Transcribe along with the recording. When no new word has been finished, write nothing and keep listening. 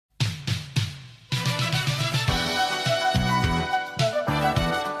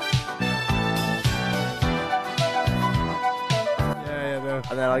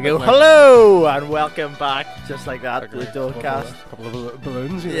then I'll go, hello, and welcome back, just like that, to the Dualcast. A couple of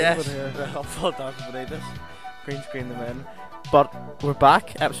balloons, Yes, I'll fall down beneath this. Green screen them in. But we're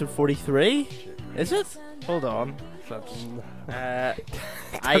back, episode 43. Is it? Hold on.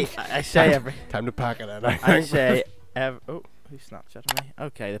 I say every... Time to pack it in, I say... oh, who's Snapchatting me?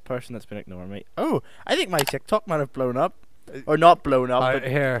 Okay, the person that's been ignoring me. Oh, I think my TikTok might have blown up. Or not blown up,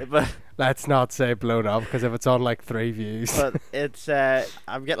 but let's not say blown up, because if it's on like 3 views. But it's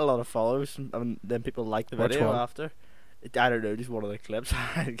I'm getting a lot of follows, and then people like the Which video one? after. I don't know, just one of the clips.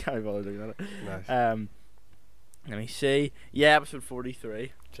 I can't bother doing that. Nice. Let me see. Yeah, episode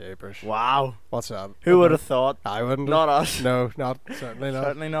 43. Japers. Wow. What's that? Who would have thought? I wouldn't. Not us. No, certainly not.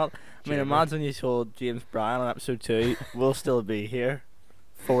 Certainly not. I mean, imagine you told James Bryan on episode 2, we'll still be here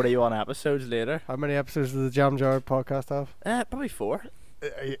 41 episodes later. How many episodes does the Jam Jar podcast have? Probably 4.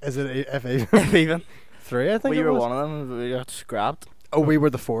 Is it if even? If even. 3, I think. We it were was. one of them, and we got scrapped. Oh, we were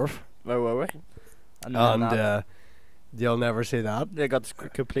the 4th. Where were we? And you'll never see that. They got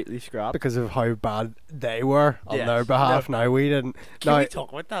completely scrapped. Because of how bad they were on Yes. their behalf. No. Now we didn't. Can Now, we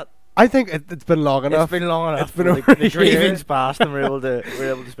talk about that? I think it's been long enough. It's been long enough. It's been the over a year. grievance passed, and we're able to speak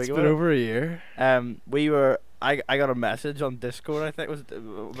It's about been it. over a year. We were. I got a message on Discord. I think was.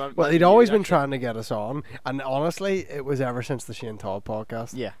 Well, he'd always been trying to get us on, and honestly, it was ever since the Shane Todd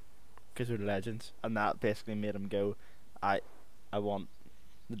podcast. Yeah, because we're legends, and that basically made him go, I want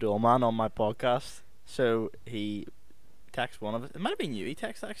the Dual Man on my podcast. So he texted one of us. It might have been you. He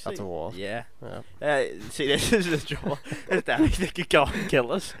texted actually. That's a wasp. Yeah. Yeah. See, this is the trouble. There's anything that could go and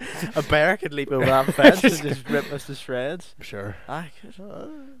kill us. A bear could leap over that fence and just rip us to shreds. Sure. Aye.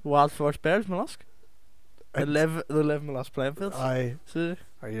 Wild forest bears, mollusk. They live mollusk playing fields. Aye. So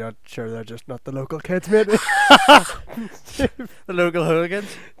Are you not sure they're just not the local kids, mate? the local hooligans.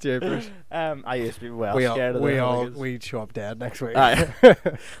 Japers. I used to be scared of the hooligans. We'd show up dead next week. Aye.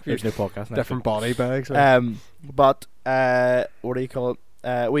 There's no podcast next Different body bags. But what do you call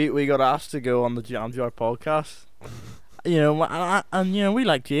it? We got asked to go on the Jam Jar podcast. You know, and you know we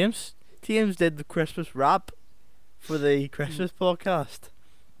like James. James did the Christmas rap for the Christmas podcast.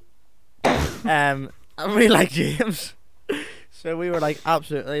 And we like James. So we were like,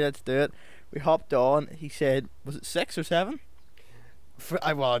 absolutely, let's do it. We hopped on. He said, was it 6 or 7? It's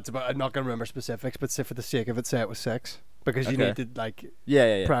about. I'm not gonna remember specifics, but say for the sake of it, say it was 6 because you Okay. need to like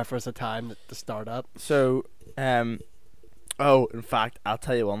Yeah. preface a time to start at. So, in fact, I'll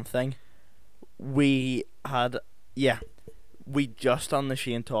tell you one thing. We just on the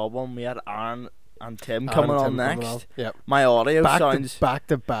Shane Todd one, we had Aaron and Tim coming on next. Yep. My audio Back sounds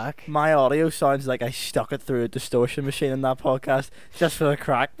to back. My audio sounds like I stuck it through a distortion machine in that podcast just for the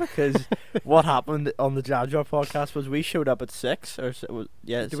crack, because what happened on the Jam Jar podcast was we showed up at 6 or so,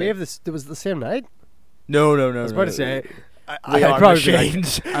 yeah. Do we have this? It was the same night. No. I was about to say. We are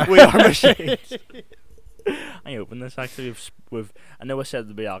machines. We are machines. I opened this actually. We've I know I said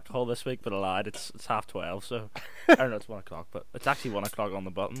there'd be alcohol this week, but I lied. It's 12:30, so I don't know. It's 1 o'clock, but it's actually 1 o'clock on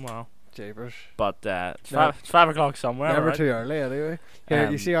the button. Wow. Japers. But it's 5 o'clock somewhere. Never right? too early, anyway. Here,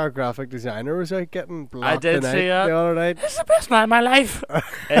 you see our graphic designer was out getting blocked. I did see that the other night. It's the best night of my life.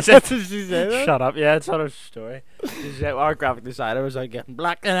 Is it? Did she say that? Shut up. Yeah, it's not her story. She said our graphic designer was out getting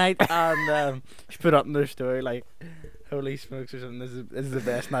black tonight, and she put up in their story like, "Holy smokes!" or something. This is the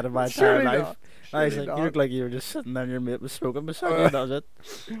best night of my entire Surely life. not. I was Surely like, not. you look like you were just sitting there and your mate was smoking beside you. That was it.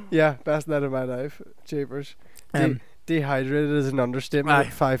 Yeah, best night of my life. Japers. Dehydrated is an understatement Aye. at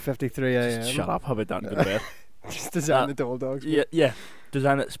 5:53 a.m. Shut up. How about that? Good bed. Just design the Dole Dogs. Yeah.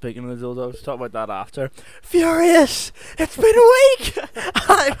 Design it. Speaking of the dildos, talk about that after. Furious! It's been a week!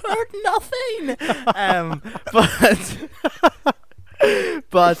 I've heard nothing!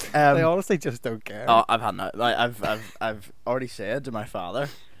 But they honestly just don't care. oh, I've had no. Like, I've already said to my father,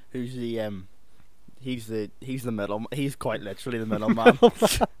 who's the he's the middle. He's quite literally the middleman.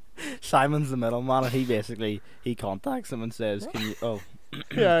 Simon's the middleman, and he contacts him and says, "Can you?" Oh,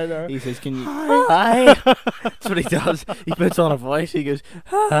 Yeah, I know. he says, "Can you?" Hi. That's what he does. He puts on a voice. He goes,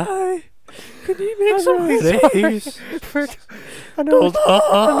 "Hi. Could you make some please?" I know. Hold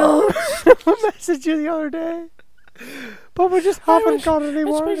on. I messaged you the other day, but we just haven't got any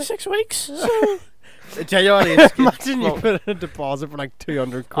It's word. been 6 weeks. So. Tell you what, it's Imagine you put in a deposit for like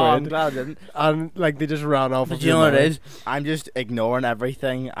 200 quid. Oh, I'm glad I didn't. And like they just ran off. But Of you know your what it money. is? I'm just ignoring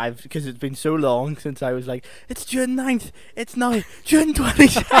everything. Because it's been so long since I was like, it's June 9th. It's now June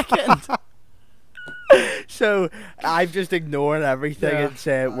 22nd. So I'm just ignoring everything Yeah, and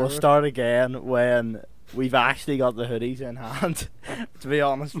saying we'll whatever. start again when we've actually got the hoodies in hand. To be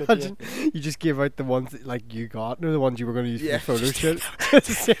honest with Imagine you. you just gave out the ones that, like, you got, no, the ones you were going to use Yeah. for the photo shoot.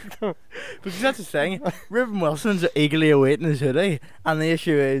 Just take them. Because that's the thing. Ruben Wilson's eagerly awaiting his hoodie, and the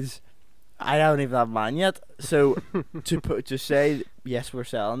issue is, I don't even have mine yet. So to say yes, we're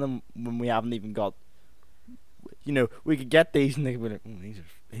selling them when we haven't even got, we could get these and they could be like, these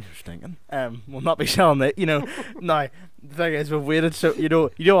are stinking. We'll not be selling it. Now the thing is, we've waited, so you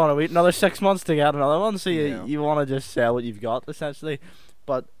don't want to wait another 6 months to get another one. So you want to just sell what you've got essentially.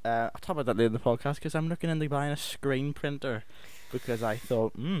 But I'll talk about that later in the podcast because I'm looking into buying a screen printer because I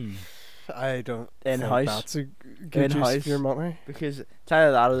thought, I don't in-house. think that's a good use of your money. Because it's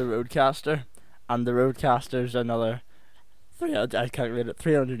either that or the Roadcaster, and the Roadcaster's another I calculated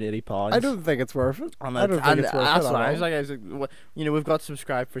 £380. I don't think it's worth it. And I don't think it's worth it. that's at what I all. was like, we've got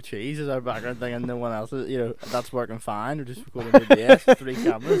subscribe for cheese as our background thing, and no one else is, that's working fine. We're just recording with OBS, 3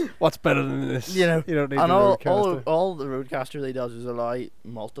 cameras. What's better than this? You don't need And the all Roadcaster. the Roadcaster really does is allow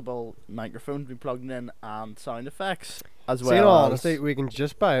multiple microphones to be plugged in and sound effects as well. See, in all as honesty, we can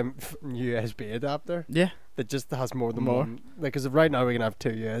just buy a USB adapter yeah. that just has more than More. one. Because right now we can have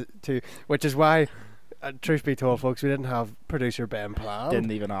two, which is why, truth be told, folks, we didn't have producer Ben planned.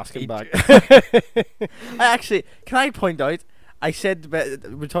 Didn't even ask him He back. Can I point out? I said to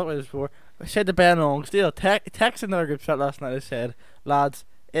Ben, we talked about this before. I said to Ben Longsteel, text in our group chat last night. I said, lads,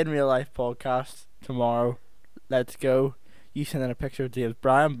 in real life podcast tomorrow. Let's go. You send in a picture of James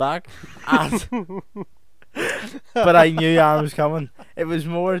Bryan back, but I knew Aaron was coming. It was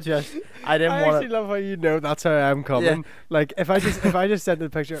more just I didn't I want actually love how you know that's how I'm coming. Yeah. Like if I just sent the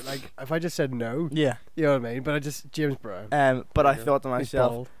picture, like if I just said no, Yeah. you know what I mean. But I just James Brown. But I Yeah. thought to He's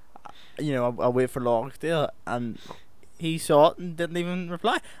myself, bald. I'll wait for Longsteel, and he saw it and didn't even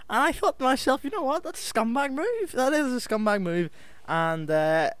reply. And I thought to myself, you know what? That's a scumbag move. That is a scumbag move. And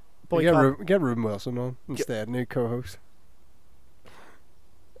Get Ruben Wilson on instead, new co-host.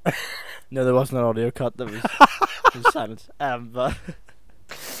 No, there wasn't an audio cut. That was, it was silence. But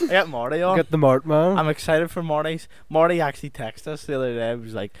I got Marty on. Get the Mart man. I'm excited for Marty's. Marty actually texted us the other day. He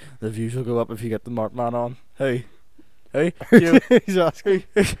was like, "The views will go up if you get the Mart man on." Hey, do you know, He's asking.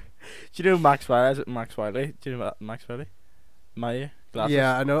 do you know Max Wiley? Is it Max Wiley? Do you know Max Wiley? My glasses.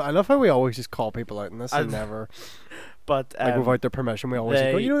 Yeah, I know. I love how we always just call people out in this and I- never, But like, without their permission, we always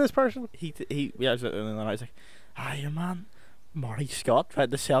go, they- you know this person? I was like, "Hi, man, Marty Scott tried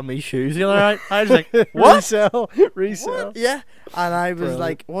to sell me shoes the other night." I was like, "What?" Resell. What? Yeah. And I was Brilliant.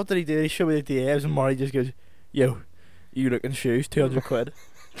 like, "What did he do?" He showed me the DMs, and Marty just goes, "Yo, you looking shoes? 200 quid."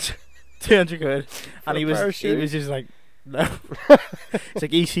 200 quid. And he a pair of was shoes? just like, "No." It's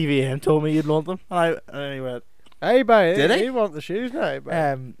like ECVM told me you'd want them, and he went, Hey, buy Did he? You want the shoes now?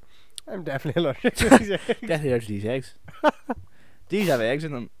 I'm definitely allergic to these eggs. "Deathly allergic to these eggs." Do these have eggs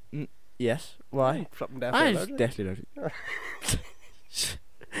in them? Yes. Why? Something I definitely just allergic. deathly allergic.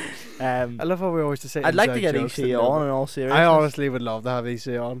 I love how we always just say I'd like to inside get jokes EC that on nobody- in all seriousness. I honestly would love to have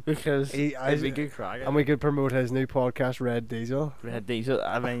EC on. because it'd be good crack. And we could promote his new podcast, Red Diesel. Red Diesel.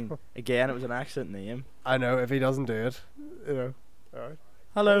 I mean, again, it was an accent name. I know, if he doesn't do it, you know. Alright.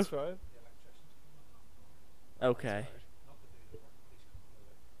 Hello. That's fine. Okay.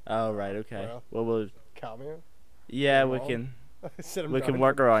 Oh right. Okay. Well. We'll Cameo. yeah, Come we on. can Sit him we down can and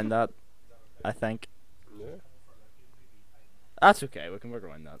work come- around that. I think Yeah. that's okay. We can work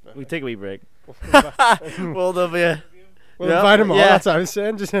around that. We take a wee break. We'll Well, there'll be a invite him on, yeah. that's what I was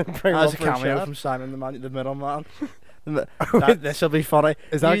saying. Just bring him That's on a for a cameo chat. from Simon the middleman. Wait. This will be funny.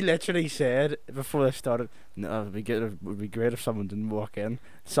 Is that You literally said before this started, "No, it'd be good. It would be great if someone didn't walk in."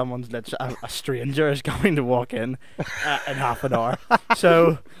 Someone's literally a stranger is going to walk in half an hour.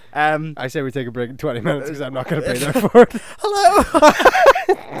 So, I say we take a break in 20 minutes because I'm not going to be there for it. hello,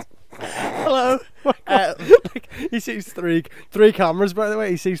 hello. Like, he sees three cameras, by the way.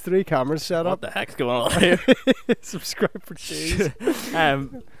 He sees 3 cameras set What up. the heck's going on here? Subscribe for cheese.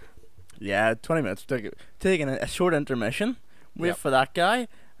 Yeah, 20 minutes. Taking a short intermission. Wait Yep. for that guy.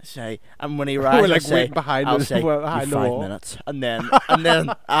 Say, and when he arrives, We're like I'll say, waiting behind I'll the, say, behind "You the 5 wall. minutes, and then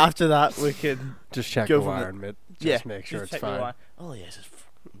after that we can Just check Go the from the- wire, mate. Just yeah, make sure just it's check the fine. wire. Oh yes, it's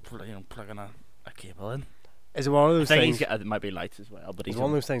plugging a cable in. Is it one of I those think things? it might be lights as well, but It's he's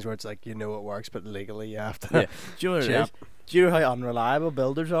one of those things where it's like, you know it works, but legally you have to. Yeah. Do you know what it Yep. is? Do you know how unreliable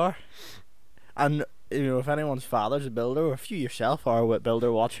builders are? And if anyone's father's a builder, or if you yourself are a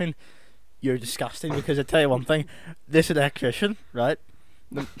builder watching, you're disgusting. Because I tell you one thing, this electrician, right?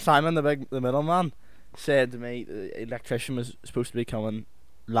 Simon, the middleman, said to me the electrician was supposed to be coming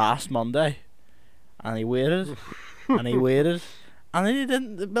last Monday, and he waited, and he waited, and then he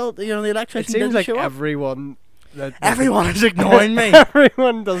didn't. The It electrician seems didn't like show up. everyone Everyone is ignoring me.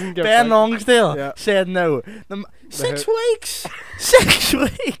 Everyone doesn't get Ben back. Longsdale said no. 6 weeks. 6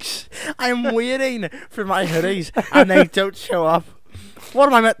 weeks. I'm waiting for my hoodies and they don't show up. What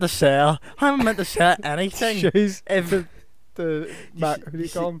am I meant to sell? How am I meant to sell anything? Shoes. If The who do you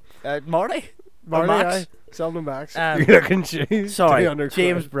call him? Marty? Marty, Max? aye. Sell them Max. Um, You're looking shoes. Sorry, 200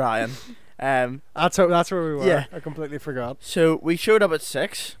 James quid. Bryan. That's where we were. Yeah. I completely forgot. So we showed up at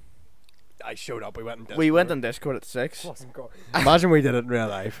 6. I showed up. We went in Discord. We went on Discord at 6. Wasn't go- Imagine we did it in real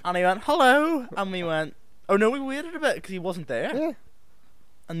life. And he went, hello. And we went, oh no, we waited a bit because he wasn't there. Yeah.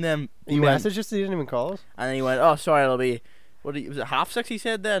 And then He went, messaged us. He didn't even call us. and then he went, oh sorry, it'll be, was it 6:30 he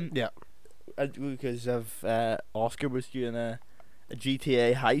said then? Yeah. Because of Oscar was doing a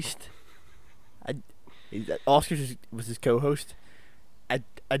GTA heist. Oscar was his co-host. A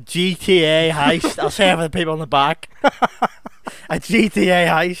GTA heist. I'll say it for the people in the back. A GTA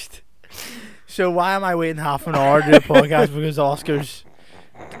heist. So why am I waiting half an hour to do a podcast because Oscar's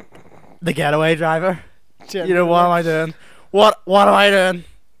the getaway driver? You know, what am I doing? What am I doing?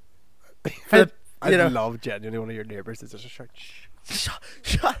 I love genuinely one of your neighbours is just a short.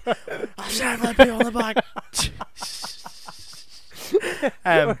 Shut I'll say it for the people in the back.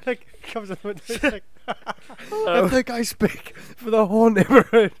 Like comes in the window, he's like, I think I speak for the whole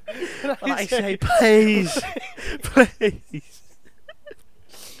neighbourhood. When I say please, please,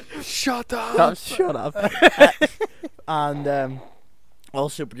 shut up. shut up. And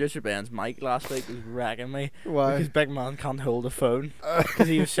also producer Ben's mic last week was wrecking me Why? because big man can't hold a phone because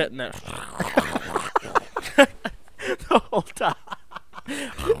he was sitting there the whole time.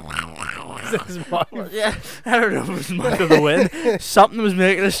 Yeah, I don't know if it was mic or the wind. Something was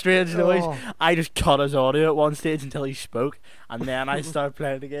making a strange noise. Oh. I just cut his audio at one stage until he spoke, and then I started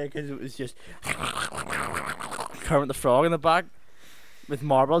playing again because it was just Kermit the Frog in the back with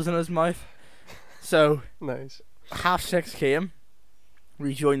marbles in his mouth. So Nice. 6:30 came.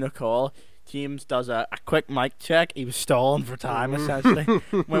 We joined the call. James does a quick mic check. He was stalling for time essentially.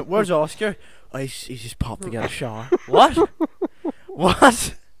 Went, where's Oscar? Oh, he's just popped to get a shower. What?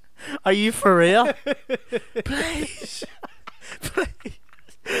 What? Are you for real? Please. Please.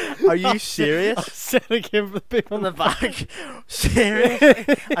 Are you serious? Said again for the people On the back?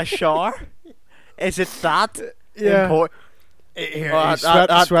 Seriously? A shower? Is it that Yeah. important? Here, Oh, he's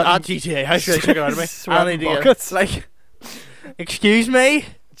at sweating. GTA, how should I check it out of me? I Sweating need to get, buckets. like, excuse me?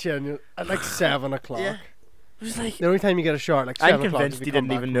 Genuine. At like 7 o'clock. Yeah. It was like, The only time you get a shower, like 7 I'm o'clock. convinced is if he you come didn't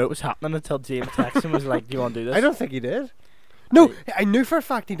back. even know it was happening until James texted him and was like, do you want to do this? I don't think he did. No, I knew for a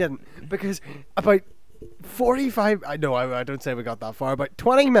fact he didn't because about 45. I don't say we got that far. About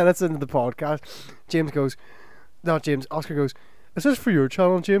 20 minutes into the podcast, James goes, not James. Oscar goes, is this for your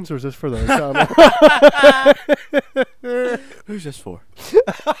channel, James, or is this for their channel? Who's this for?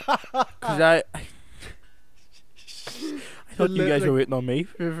 Because I thought you guys were waiting on me.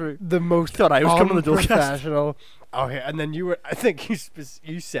 The most Thought I was coming to the door. professional. Oh, yeah, and then you were. I think you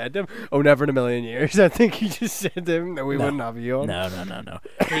said to him, "Oh, never in a million years." I think you just said to him that we No. wouldn't have you on. No.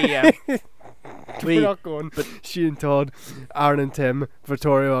 He, We're not going. But Shane Todd, Aaron and Tim,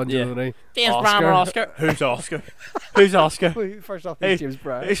 Vittorio Angelini, James Oscar. Brown or Oscar? Who's Oscar? Who's Oscar? Wait, first off, Hey, it's James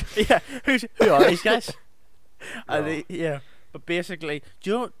Brown. Who are these guys? No. Yeah, but basically, do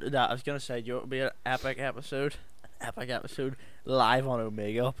you know what that I was gonna say? Do you know what would be an epic episode? Epic episode live on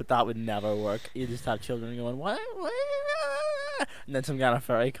Omega, but that would never work. You just have children going what? And then some kind of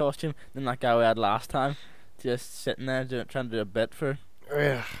furry costume. Then that guy we had last time, just sitting there trying to do a bit for.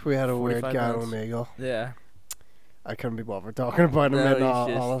 Yeah, we had a weird 45 guy on minutes. Omegle. Yeah. I couldn't be bothered talking about him.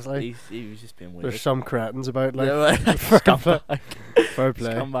 Honestly, he was just being weird. there's some cretins about like Yeah, scumbag. fair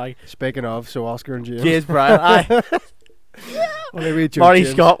play. Scumbag. Speaking of, so Oscar and James. James Bryan. Aye. Only we joke, Marty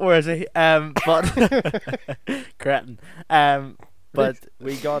James. Scott, where is he? But Cretin. But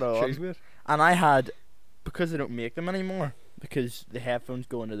we got on, Cheese, and I had, because they don't make them anymore, because the headphones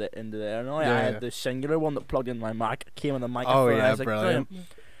go into there now. I had the singular one that plugged in my Mac, came on the microphone. Oh and I yeah, was like, brilliant.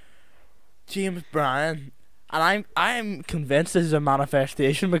 James Bryan, and I'm convinced this is a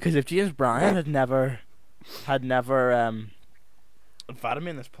manifestation because if James Bryan had never invited me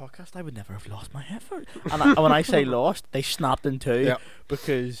in this podcast, I would never have lost my headphones. And when I say lost, they snapped in two Yep.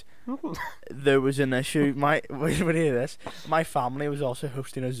 because there was an issue. Wait to hear this. My family was also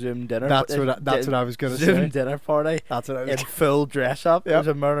hosting a Zoom dinner. That's what I was gonna Zoom say. dinner party That's what I in was. full dress up. It Yep. was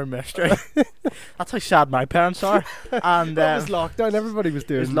a murder mystery. That's how sad my parents are. And It was lockdown. Everybody was it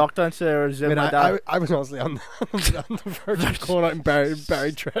doing. was lockdown, so there was I Zoom. mean, My dad. I was honestly on the verge of going out and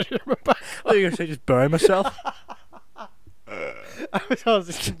buried treasure in my back. Oh, you're gonna say just bury myself? I was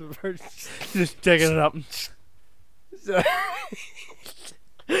honestly on the verge. Just digging it up. And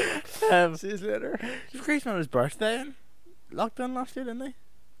See you later. Grace on his birthday in lockdown last year, didn't they?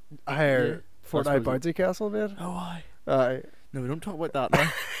 I hear Yeah, Fortnite that's Bouncy Castle, mate. Oh, aye. Aye. No, we don't talk about that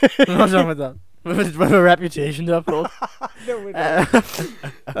now. We're not talking about that. With a reputation to uphold. No, we don't.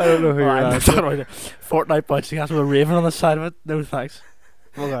 I don't know who you're I'm at. talking about it. Fortnite Bouncy Castle with a raven on the side of it. No thanks.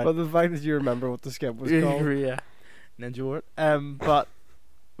 Okay. But the fact that you remember what the skip was called. Yeah. Ninja Wart. But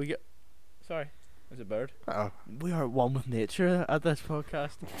we get. Sorry. There's a bird. Oh. We are one with nature at this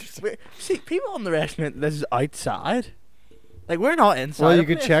podcast. See, people underestimate this is outside. Like, we're not inside. Well, a you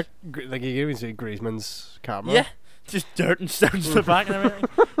could place. check, like, you can even see Griezmann's camera. Yeah. Just dirt and stones in the back and everything.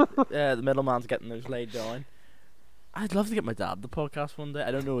 The middleman's getting those laid down. I'd love to get my dad on the podcast one day.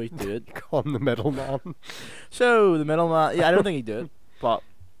 I don't know if he'd do it. Call him the middleman. So, the middleman. Yeah, I don't think he'd do it. But.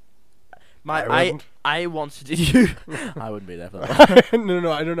 I once did you. I wouldn't be there for that.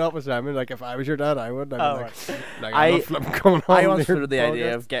 No, I don't know what Simon. Like, if I was your dad, I would. I'd be like, I- I'm not flipping coming on. I once your floated the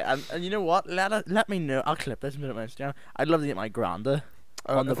idea podcast. of and you know what? Let me know. I'll clip this and put it on my Instagram. I'd love to get my granda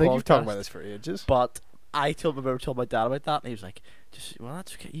on the I think you've talked podcast. about this for ages. But I told my dad about that, and he was like, well,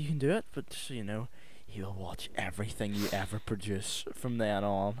 that's okay. You can do it, but just so you know, he will watch everything you ever produce from then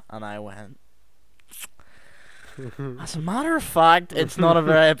on. And I went. As a matter of fact, it's not a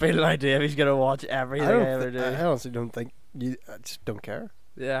very appealing idea if he's gonna watch everything I ever do. I honestly don't think you. I just don't care.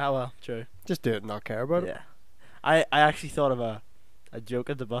 Yeah, well, true. Just do it and not care about it. Yeah, I actually thought of a joke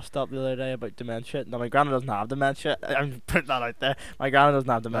at the bus stop the other day about dementia. No, my grandma doesn't have dementia. I'm putting that out there. My grandma doesn't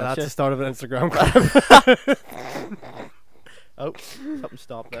have Now, dementia. that's the start of an Instagram clip. Oh, something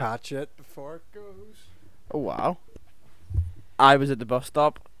stopped there. Catch it before it goes. Oh wow! I was at the bus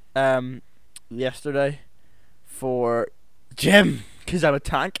stop yesterday for gym because I'm a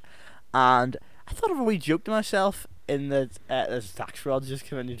tank, and I thought of a wee joke to myself in that there's tax fraud just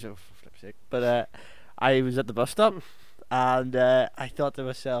coming in. Oh, for flip's sake! But I was at the bus stop, and I thought to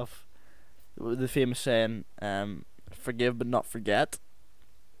myself, the famous saying, "Forgive but not forget."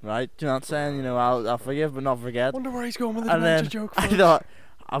 Right? Do you know what I'm saying? You know, I'll forgive but not forget. Wonder where he's going with the And dementia then joke. I first. thought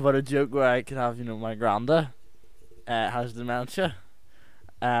about a joke where I could have, my granda has dementia,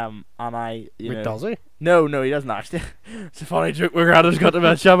 and I, Wait, does he? no, he doesn't actually. It's a funny joke where granda's got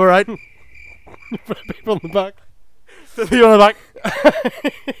dementia, am I right? Put people on the back. You on the back,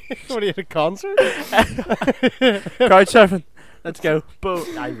 What, are you at a concert? crowd surfing. Let's go. But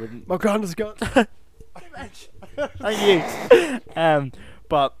I wouldn't. My granddad's got. Thank you.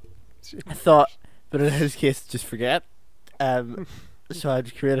 But I thought, but in his case, just forget. So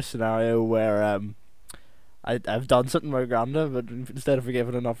I'd create a scenario where I've done something with my granda, but instead of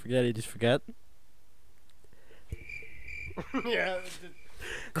forgiving and not forget, you just forget. Yeah.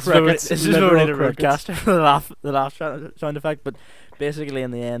 Crickets. This is literal already the crickets. roadcaster for the laugh sound effect, but basically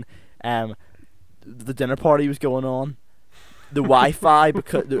in the end, the dinner party was going on. The Wi-Fi,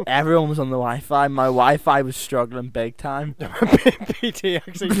 because everyone was on the Wi-Fi. My Wi-Fi was struggling big time, PT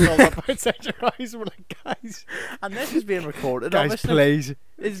actually called up outside your house. We're like, guys, and this is being recorded. guys, Obviously, please.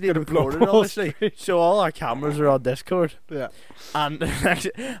 it's being gonna blow recorded. Wall Obviously, Street. so all our cameras are on Discord, Yeah. and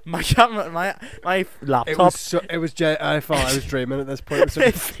my camera, my It laptop was. I thought I was dreaming at this point. It was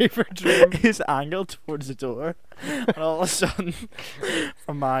a fever dream. is angled towards the door, and all of a sudden,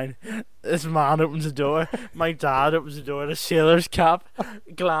 from mine, this man opens the door. My dad opens the door in a sailor's cap,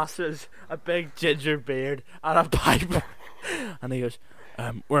 glasses, a big ginger beard, and a pipe. And he goes,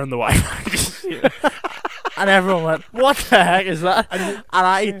 "We're in the Wi-Fi." And everyone went, "What the heck is that?" And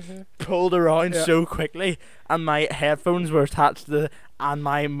I pulled around Yeah. so quickly, and my headphones were attached to and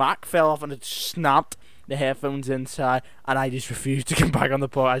my Mac fell off and it snapped the headphones inside, and I just refused to come back on the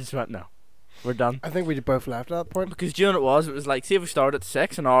pod. I just went, "No, we're done." I think we both left at that point. Because do you know what it was? It was like, see if we started at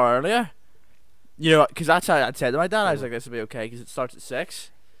 6 an hour earlier. You know, because that's how I'd said to my dad. I was like, "This will be okay because it starts at 6."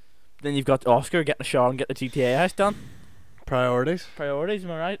 Then you've got Oscar getting a shower and get the GTA house done. Priorities. Priorities,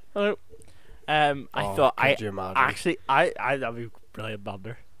 am I right? Hello. I Oh, thought could you imagine? actually that'd be brilliant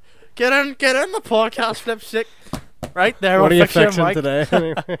banter. Get in the podcast, flip sick. Right there. What are we'll you fix your fixing mic.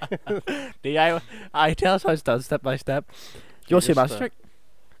 today? Anyway. I tell us how it's done step by step. Do you want to see my Just, trick?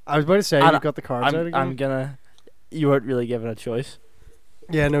 I was about to say And you've got the cards out again. I'm gonna. You weren't really given a choice.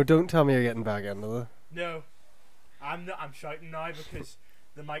 Yeah, no, don't tell me you're getting back into the. No, I'm not. I'm shouting now because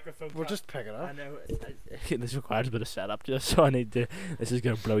the microphone. We'll just pick it I up. know. This requires a bit of setup, just so I need to. This is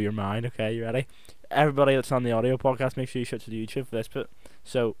gonna blow your mind. Okay, you ready? Everybody that's on the audio podcast, make sure you switch to the YouTube for this bit.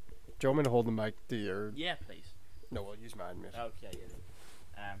 So. Do you want me to hold the mic to your? Yeah, please. No, I'll use mine, mate. Okay.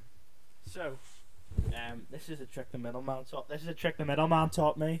 Yeah. So. This is a trick the middleman taught. This is a trick the middleman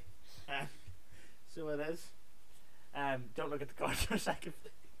taught me. So it is. Don't look at the card for a second.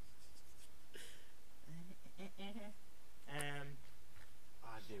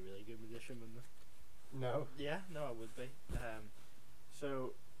 I'd be a really good fishing, wouldn't it? No. Yeah, no, I would be.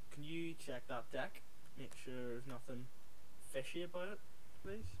 So, can you check that deck? Make sure there's nothing fishy about it,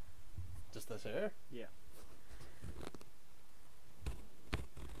 please. Just this here? Yeah.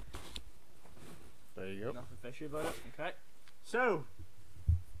 There you go. Nothing fishy about it. Okay. So,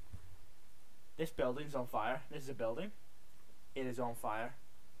 this building's on fire. This is a building. It is on fire.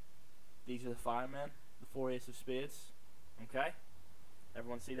 These are the firemen. The 4 ace of spades. Okay.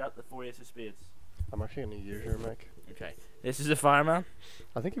 Everyone see that? The 4 ace of spades. I'm actually going to use your mic. Okay. This is a fireman.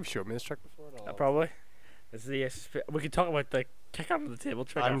 I think you've showed me this trick before. Probably. This is the ace of spades. We could talk about the kick under the table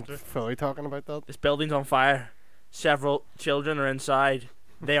trick I'm after. fully talking about that. This building's on fire. Several children are inside.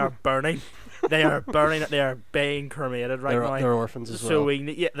 They are burning. They are burning. They are being cremated right now. They're orphans as So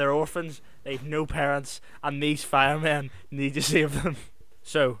well. they're orphans. They have no parents, and these firemen need to save them.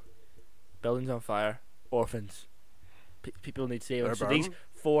 So, buildings on fire, orphans. People need saving. They're So these burning.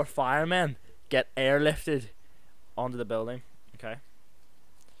 4 firemen get airlifted onto the building. Okay.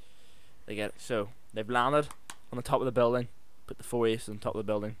 They've landed on the top of the building. Put the 4 aces on top of the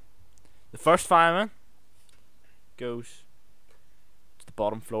building. The first fireman goes to the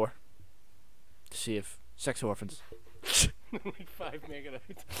bottom floor to save 6 orphans. Only 5 make it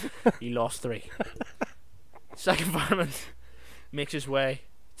out. He lost 3. Second fireman makes his way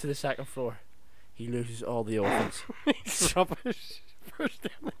to the second floor. He loses all the orphans. He's rubbish. First day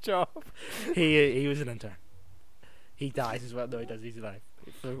on the job. He was an intern. He dies as well. No, he does. He's alive.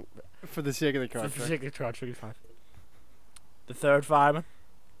 For the sake of the For contract. the sake of the contract, he's fine. The third fireman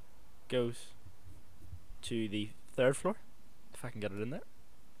goes to the 3rd floor. If I can get it in there.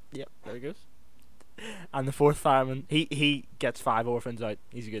 Yep, there he goes. And the 4th fireman, he gets 5 orphans out.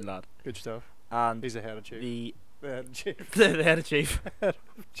 He's a good lad. Good stuff. And He's a head of chief. the head of chief. the head of chief.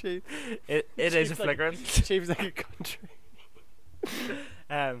 Chief. It is a Chief's like- flickering. Chief's like a country.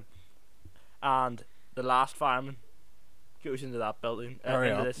 And the last fireman goes into that building. Hurry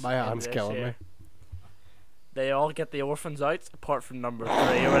into up, this, my into hand's this killing here. me. They all get the orphans out, apart from number 3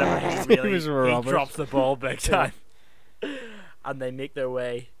 or whatever. He was He rubbish. drops the ball big Yeah. time. And they make their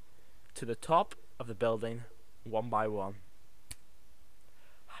way to the top of the building, one by one.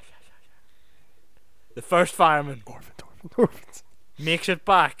 The first fireman Orphans. makes it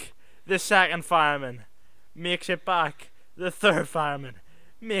back. The second fireman makes it back. The third fireman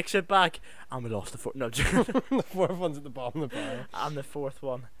makes it back. And we lost the fourth. No, The 4th one's at the bottom of the pile. and the 4th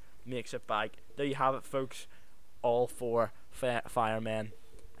one makes it back. There you have it, folks. All 4 firemen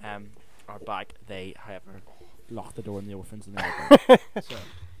are back. They, however, locked the door on the orphans and everything. So,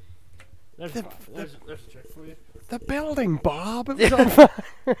 there's a trick for you. The building, Bob. It was on fire.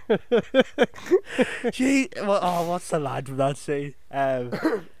 Gee, what's the line from that scene?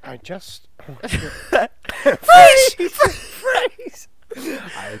 I just. Freeze! Freeze!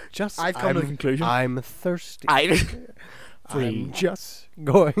 I've come to the conclusion. I'm thirsty. I'm just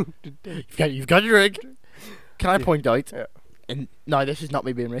going to. You've got your rig. Can I Yeah. point out? Yeah. And now this is not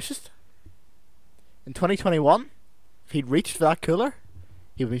me being racist. In 2021, if he'd reached for that cooler,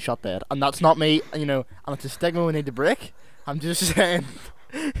 he would be shot dead. And that's not me, and it's a stigma we need to break. I'm just saying,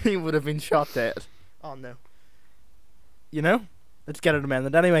 he would have been shot dead. Oh no. Let's get it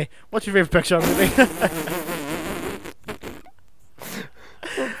amended. Anyway, what's your favourite Pixar movie?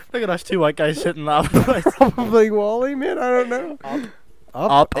 Look at us 2 white guys sitting laughing. Probably Wally, man. I don't know.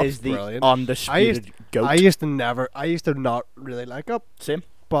 Up Up's is the brilliant. undisputed goat. I used to not really like Up, Same.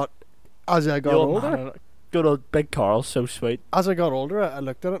 but as I got The old older, man, good old Big Carl, so sweet. I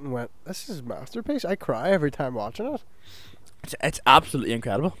looked at it and went, "This is a masterpiece." I cry every time watching it. It's absolutely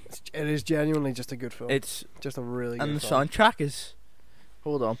incredible. It is genuinely just a good film. It's just a really good and the film. soundtrack is.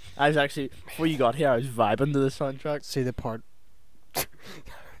 Hold on, I was actually before you got here, I was vibing to the soundtrack. See the part.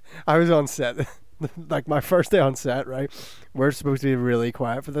 I was on set, like my first day on set. Right, we're supposed to be really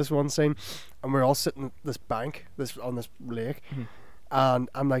quiet for this one scene, and we're all sitting at this bank, on this lake, Mhm. and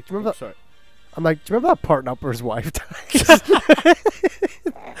I'm like, "Do you remember that?" Sorry. I'm like, "Do you remember that part up where his wife dies?"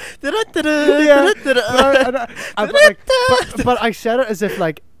 Yeah. But I said it as if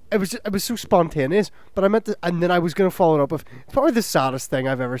like it was so spontaneous. But I meant to, and then I was gonna follow it up with it's probably the saddest thing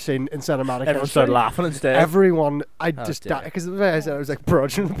I've ever seen in cinematic Everyone history. started laughing instead. Everyone, I Oh, just dear. died because the way I said it, I was like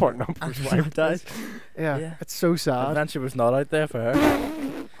begrudging the part up where his wife dies. Yeah, Yeah. it's so sad. Adventure was not out there for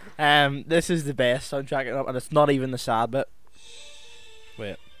her. This is the best soundtrack, and it's not even the sad bit.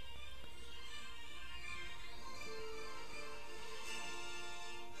 Wait.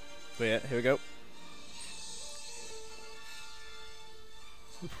 Wait, here we go.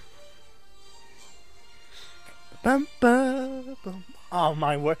 Bum, bum. Oh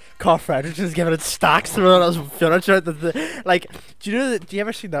my word! Carl Fredrickson's giving it stacks throwing his furniture at like. Do you know? Do you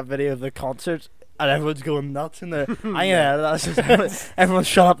ever see that video of the concert and everyone's going nuts in there? I that's just everyone's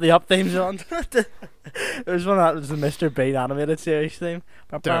shut up. The up theme's on. There's one that was the Mr. Bean animated series theme.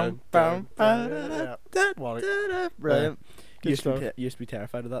 Brilliant. Used to be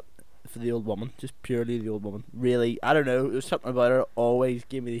terrified of that. For the old woman, just purely the old woman. Really, I don't know. There's something about her always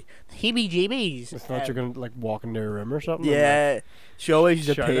gave me the heebie-jeebies. I thought you were gonna like walk into a room or something. Yeah, she always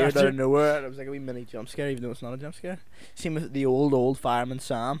just Shout appeared at out you. of nowhere, and it was like a wee mini jump scare, even though it's not a jump scare. Same with the old fireman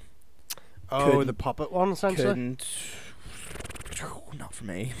Sam. Oh, the puppet one essentially. Couldn't. Not for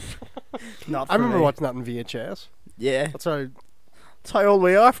me. Not. For I remember me. watching that in VHS. Yeah, That's how. that's how old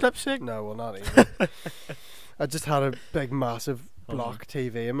we are. Flipstick. No, well, not even. I just had a big, massive block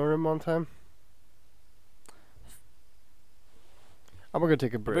TV in my room one time. And we're gonna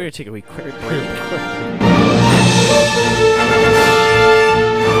take a We're break. gonna take a wee quick break.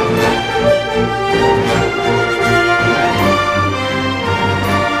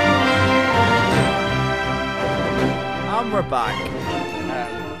 And we're back.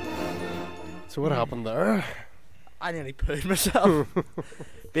 So what happened there? I nearly pooed myself.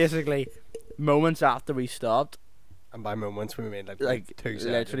 Basically, moments after we stopped, And by moments we mean like 2 seconds.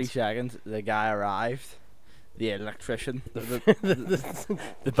 literally seconds, the guy arrived. The electrician,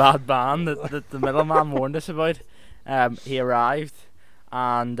 the bad man that the middleman warned us about. He arrived,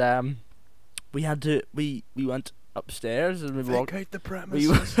 and we went upstairs and we walked. Vacate the We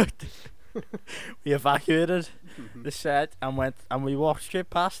premises. we evacuated the set and we walked straight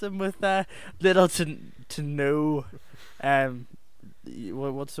past him with little to no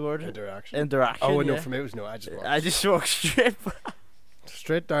what's the word? Interaction. Interaction. Oh no, yeah. for me it was no. I just walked straight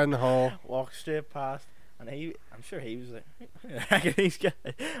straight down the hall. walked straight past, and I'm sure he was like, these guys,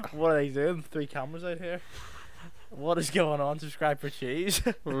 what are they doing? 3 cameras out here. What is going on? Subscribe for cheese.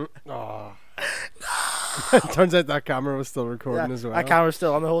 Oh. Turns out that camera was still recording as well. That camera's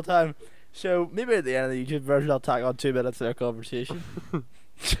still on the whole time. So maybe at the end of the YouTube version, I'll tack on 2 minutes of their conversation.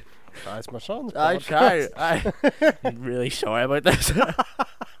 That's my son's I podcast. try. I'm really sorry about this.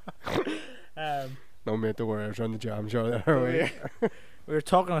 No mate, don't worry, I was on the jam show there. We were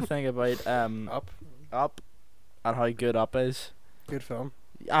talking, I think, about Up. and how good Up is. Good film.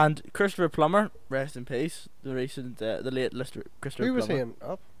 And Christopher Plummer, rest in peace. The late Christopher Who was he Plummer. in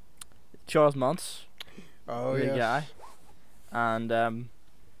Up? Charles Muntz, Oh the yeah. guy, and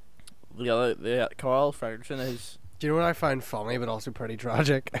the Carl Fredrickson is Do you know what I find funny but also pretty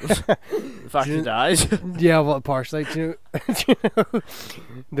tragic? the fact Do he you- dies. Yeah, well, partially. Do you know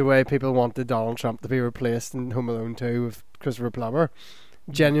the way people wanted Donald Trump to be replaced in Home Alone 2 with Christopher Plummer?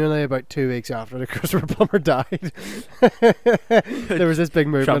 Genuinely, about 2 weeks after the Christopher Plummer died, there was this big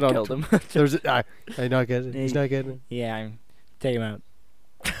movement Trump on. killed him. There was he's not getting it. He's not getting it. Yeah, I'm take him out.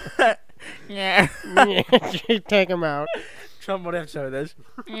 Yeah. Take him out. Trump, what episode it is?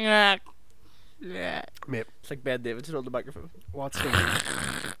 Yeah. Mate, It's like Ben Davidson on the microphone. what's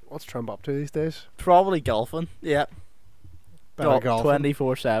Trump up to these days? Probably golfing. Yeah. Better golfing.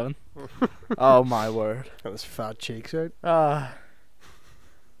 24/7. Oh my word. Got his fat cheeks out.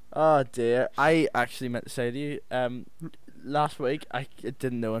 Oh dear. I actually meant to say to you, last week I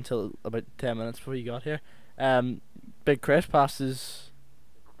didn't know until about 10 minutes before you got here. Big Chris passed his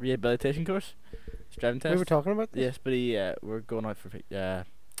rehabilitation course. His driving test. We were talking about this. Yes, but we're going out for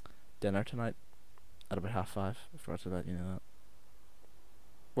dinner tonight at about 5:30. I forgot to let you know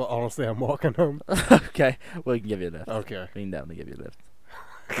Well, honestly, I'm walking home. that. Okay, we can give you a lift. Okay. We can definitely give you a lift.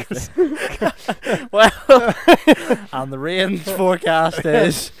 Well, and the rain forecast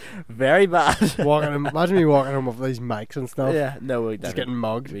is very bad. Walking home, imagine me walking home with these mics and stuff. Yeah, no, we Just definitely getting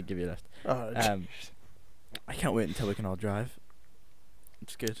mugged. we give you a lift. Oh, I can't wait until we can all drive.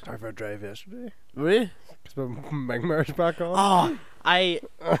 It's good. sorry for a drive yesterday. Really? Because my Mingmer's back on. Oh, I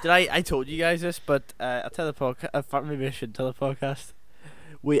told you guys this, but I'll tell the podcast. Maybe I should tell the podcast.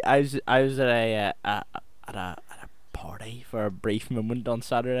 I was at a party for a brief moment on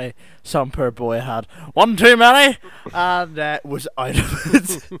Saturday. Some poor boy had one too many and was out of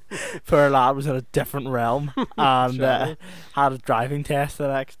it. Poor lad was in a different realm and had a driving test the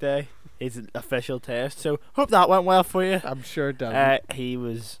next day. His official test. So hope that went well for you. I'm sure it doesn't. He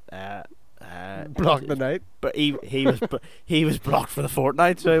was Block the night. but he was blocked for the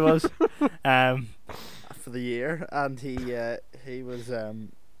fortnight, so he was for the year, and he was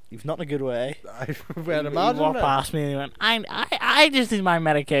not in a good way. I would He imagine walked that. past me and he went, I just need my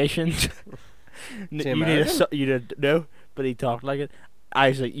medication. he American? You did no, but he talked like it. I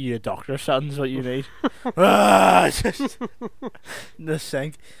was like, you a doctor, son's what you need. Just in the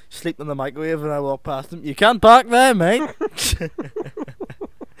sink, sleep in the microwave, and I walk past him. You can't park there, mate.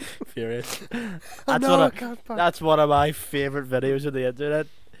 Furious. That's one of my favourite videos of the internet.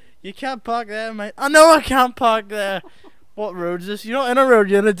 You can't park there, mate. I know I can't park there. What road is this? You're not in a road,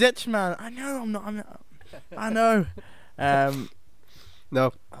 you're in a ditch, man. I know, I'm not. I know.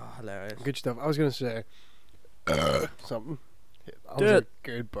 No. Oh, hilarious. Good stuff. I was going to say something. That Do was it. a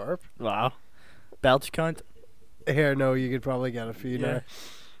good burp. Wow. Belch count. Here, no, you could probably get a few Yeah. now.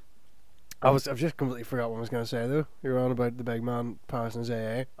 I've just completely forgot what I was going to say, though. You were on about the big man passing his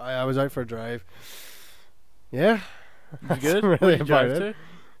AA. I was out for a drive. Yeah. You good? Really Where'd you about drive it.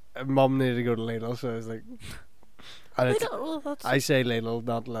 to? Mum needed to go to Lidl, so I was like... And it's, That's I say Lidl,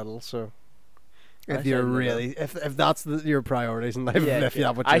 not Lidl, so... I If say you're Lidl. really... If that's your priorities in life, if you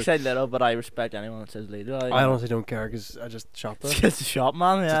have what I you're... say little, but I respect anyone that says little. I honestly don't care, because I just shop there. It's just a shop,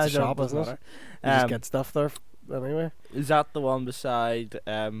 man. Yeah, It's a shop, doesn't isn't it? matter. You just get stuff there anyway. Is that the one beside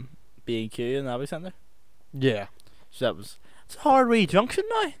B&Q in the Abbey Centre? Yeah. So that was... It's a hard wee junction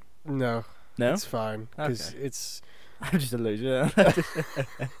now. No. No? It's fine, because Okay. it's... I'm just a loser.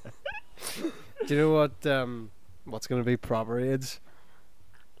 Do you know what's going to be proper AIDS?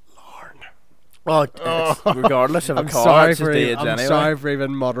 Lorne. Well, regardless of a I'm car, sorry it's just for AIDS I'm anyway. sorry for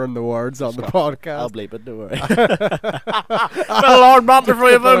even muttering the words on the I'll podcast. bleep it, don't worry. Well, Lord banter for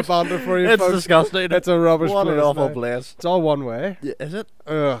you, Bit of folks. banter for you, It's folks. disgusting. It's a rubbish What place. an awful now. place. It's all one way. Yeah, is it?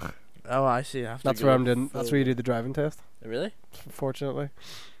 Ugh. Oh, I see. I have to That's go where I'm doing. That's full- where you do the driving test. Really? Fortunately.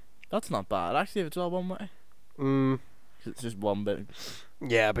 That's not bad, actually, if it's all one way. Mm. 'Cause it's just one bit.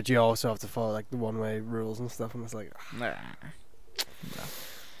 Yeah, but you also have to follow like the one-way rules and stuff, and it's like Nah.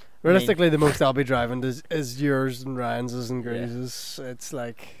 realistically, the most I'll be driving is yours and Ryan's and Grease's. It's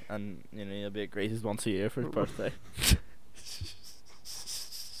like And, you know, he'll be at Grace's once a year for his birthday.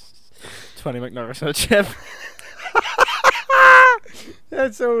 20 McNuggets and a chip.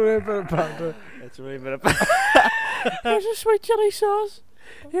 it's only a bit of banter. It's a wee bit of... Here's a sweet chili sauce.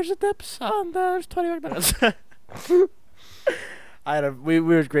 Here's a dips. And there's 20 McNuggets. We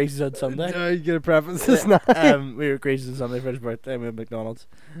were at Grace's on Sunday. You get a preference this night. We were at Grace's on Sunday for his birthday. We were at McDonald's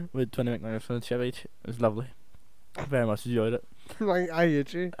with 20 McNuggets and a chip each. It was lovely. I very much enjoyed it. Like, I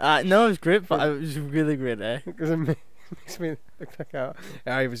hate you No, it was great. But it was a really great day. because it makes me look like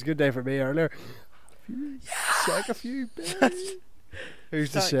it was a good day for me earlier. Check a few bits.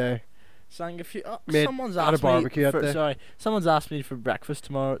 Who's to Sang- say? Sang a few. Oh, Mate, someone's had a asked barbecue me. out there. Sorry, someone's asked me for breakfast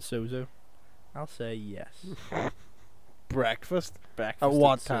tomorrow at Sozo. I'll say yes. Breakfast? Breakfast At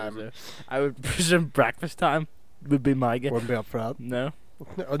what Sozo. time? I would presume breakfast time would be my guess. Wouldn't be up for that. No.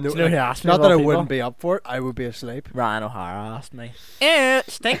 No, Do you know who asked me? not of that I all people? wouldn't be up for it. I would be asleep. Ryan O'Hara asked me. Ew,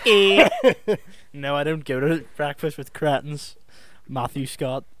 stinky. No, I don't go to breakfast with cretins. Matthew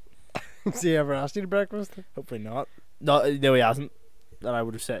Scott. Has he ever asked you to breakfast? Hopefully not. No, he hasn't. And I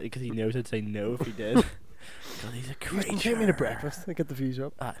would have said because he knows I'd say no if he did. God, he's a creature. Take me to breakfast. I get the fuse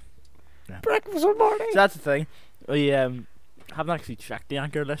up. No. Breakfast one morning. So that's the thing. We haven't actually checked the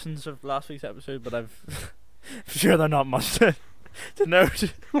anchor listens of last week's episode, but I'm sure they're not much to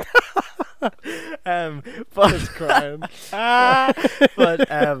note. But Just crying. but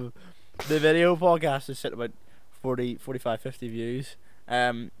the video podcast is sitting about 40, 45, 50 views,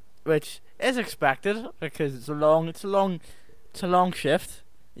 which is expected because it's a long shift,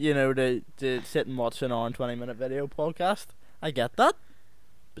 you know, to sit and watch an hour and 20-minute video podcast. I get that,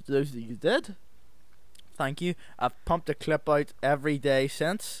 but to those of you who did, thank you. I've pumped a clip out every day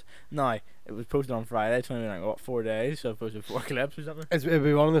since. Now, it was posted on Friday. It's only been like 4 days, so I've posted 4 clips or something. It'd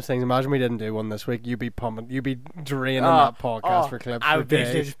be one of those things. Imagine we didn't do one this week. You'd be pumping. You'd be draining that podcast for clips. I for would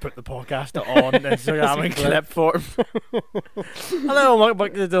basically days. just put the podcast on Instagram and Just a clip form. Hello, welcome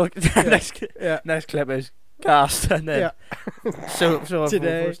back to the Yeah. next clip is cast, and then so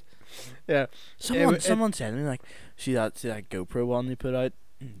Today. first. Yeah. Someone said to me like, see that GoPro one you put out,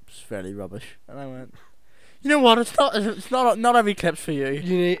 it's fairly rubbish, and I went, you know what? It's not every clip's for you.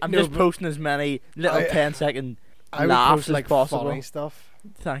 You need. I'm no, just but posting as many little I- 10-second I would laughs post as like possible. funny stuff.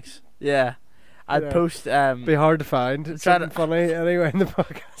 Thanks. Yeah, I'd Yeah. post Be hard to find. It's trying something funny anyway in the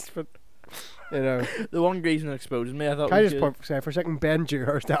podcast, but you know. the one reason that exposed me. I thought Can I was just good. say for a second? Ben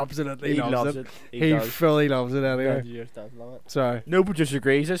Dewhurst absolutely He loves it. He He does. fully loves it anyway. Yeah, does love it. Sorry. No producer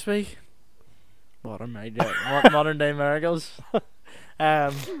agrees this week. Modern day miracles.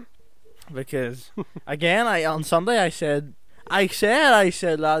 Because again, on Sunday I said,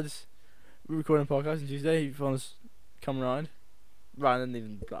 lads, we're recording a podcast on Tuesday. If you want to come around, Ryan didn't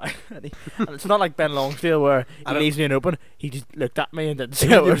even reply. and it's not like Ben Longsteel where he leaves me an open. He just looked at me and didn't say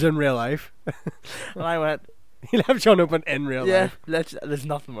It a word. was in real life. And I went, He left John open in real Yeah, life. there's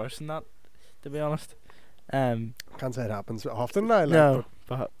nothing worse than that, to be honest. Can't say it happens often now. Like, No,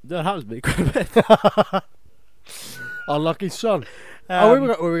 but that happens to me quite a bit. but unlucky son. We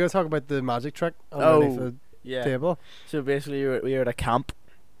were going to talk about the magic trick underneath the yeah. table. So basically, we were at a camp.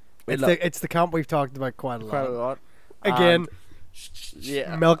 It's the camp we've talked about quite a lot. And Again,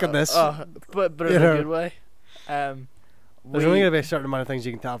 yeah, milking this. but in You a know. good way. There's only going to be a certain amount of things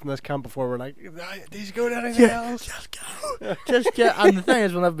you can tell from this camp before we're like, these go to anything else. Just go. Just get. And the thing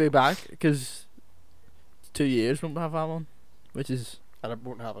is, we'll never be back because 2 years won't have that one, which is And it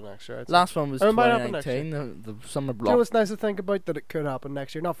won't happen next year. last one was It might happen next 2019. The summer Do you know block. what's nice to think about? That it could happen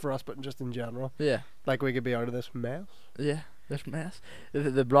next year. Not for us, but just in general. Yeah, Like we could be out of this mess. yeah. This mess.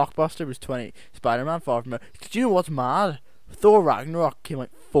 The blockbuster was 20. Spider-Man Far From Home. Do you know what's mad? Thor Ragnarok came out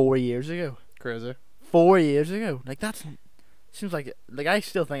 4 years ago. Crazy. 4 years ago. Like that's seems like I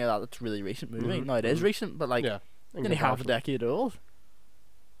still think of that's a really recent movie. Mhm, No, it is mhm. recent, but like Yeah. nearly half a decade old.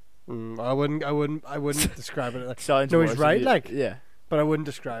 I wouldn't describe it. Like, Sounds no, he's worse right. if you- like, yeah, but I wouldn't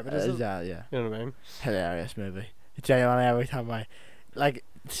describe it as it. yeah. You know what I mean? Hilarious movie. Genuinely, every time I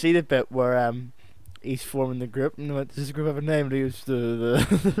see the bit where he's forming the group and does this group have a name? And he was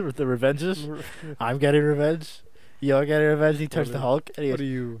the the Revenges. I'm getting revenge. You're getting revenge. He turns What to are- Hulk and he What goes,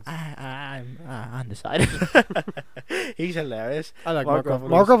 do you? I'm undecided. He's hilarious. I like Mark Mark Ruffalo. Ruffalo's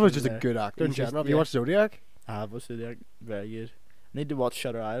Mark Ruffalo's just a there. good actor in He's just- general. Have you yeah. watched Zodiac? What's the very good. Need to watch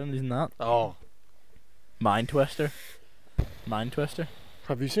Shutter Island. Isn't that Oh, Mind Twister? Mind Twister.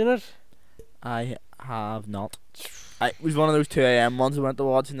 have you seen it? I have not. It was one of those 2 a.m. ones I went to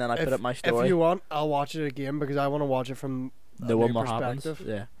watch and then I put up my story. If you want, I'll watch it again because I want to watch it from No a one new what happens. perspective.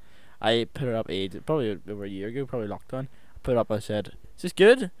 Yeah, I put it up probably over a year ago, probably lockdown. I put it up. I said, "Is this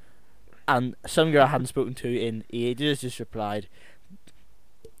good?" And some girl I hadn't spoken to in ages just replied,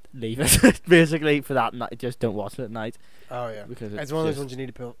 "Leave it." Basically, for that night, just don't watch it at night Oh yeah, because it's one of those just- ones you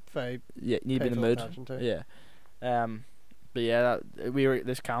need to pay Yeah, you need to be in the full mood. attention to. Yeah. But yeah, we were at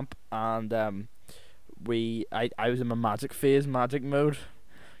this camp and I was in my magic mode.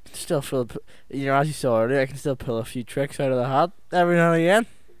 I can still feel, as you saw earlier, I can still pull a few tricks out of the hat every now and again.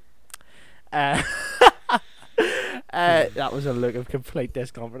 That was a look of complete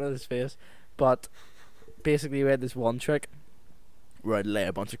discomfort on his face. But basically, we had this one trick where I'd lay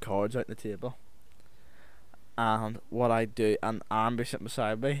a bunch of cards out on the table. And what I'd do, and Aaron be sitting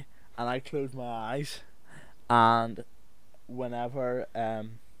beside me, and I'd close my eyes. And whenever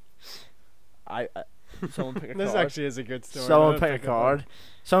someone pick a This card. actually is a good story. Someone pick a card.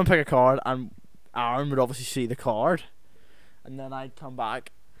 Someone pick a card, and Aaron would obviously see the card, and then I'd come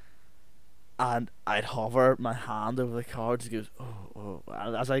back, and I'd hover my hand over the card. He goes, oh.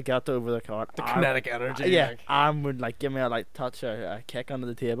 And as I got over the card, The Aaron- kinetic energy. yeah, like. Aaron would give me a touch or a kick under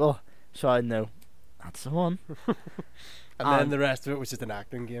the table, so I'd know that's the one. And then the rest of it was just an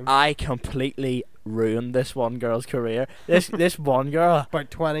acting game. I completely ruined this one girl's career. This one girl.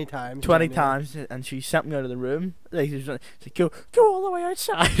 About 20 times. 20 didn't you? times, and she sent me out of the room. Like, she was like, go all the way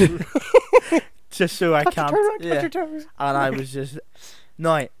outside, just so I Touch your can't. toes, touch Yeah. your toes. And I was just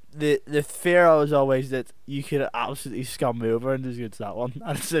no. The fear I was always that you could absolutely scum me over and just go to that one.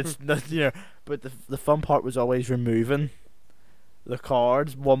 And it's not, But the fun part was always removing the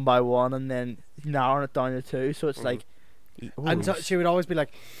cards one by one and then narrowing it down to two. So it's like, And so she would always be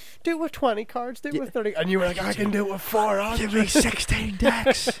like, do it with 20 cards, do it with 30. And you were like, I can do it with 400. give me 16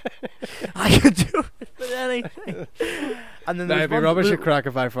 decks. I can do it with anything. And then No, there's it'd be one- rubbish there- of crack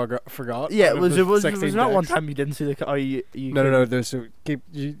if I forgot. Yeah, out of was the it was 16 not one decks. time you didn't see the card? You No. There's so keep.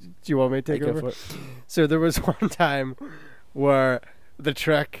 Do you want me to take Go over? for it. So there was one time where the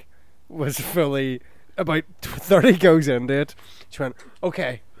trick was fully about 30 goes into it. She went,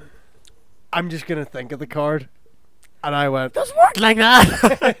 okay, I'm just gonna think of the card, and I went, Doesn't work like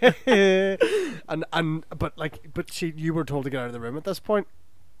that. but you were told to get out of the room at this point,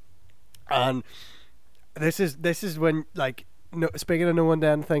 and this is when no, speaking of no one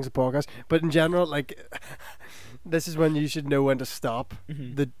down things the podcast, but in general this is when you should know when to stop.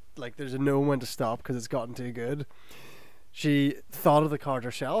 Mhm. There's a know when to stop because it's gotten too good. She thought of the card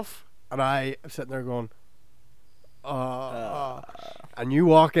herself, and I am sitting there going, and you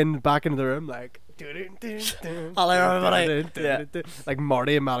walk back into the room like, Hello, everybody. Yeah. like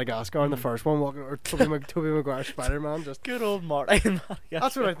Marty in Madagascar in the first one, walking, or Tobey Maguire Spider-Man. Just Good old Marty.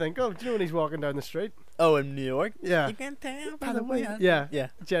 that's what I think of. Do you know when he's walking down the street? Oh, in New York. Yeah, You can tell by the way. yeah, Yeah.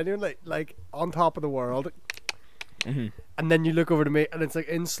 genuinely, like on top of the world. Mm-hmm. And then you look over to me, and it's like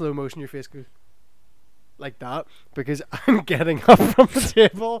in slow motion, your face goes like that because I'm getting up from the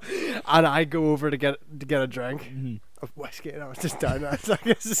table, and I go over to get a drink, Mm-hmm. of whiskey, and I was just down. I was like,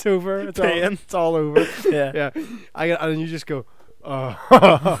 "This is over. Paying. It's all over." Yeah. Yeah. And you just go,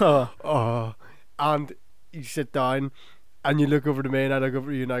 "Oh, oh," and you sit down, and you look over to me, and I look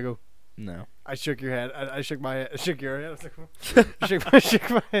over to you, and I go, No. I shook your head. I shook my head. I shook your head. I was like, I shook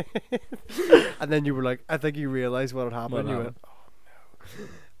my head. And then you were like, I think you realised what had happened. What You went, oh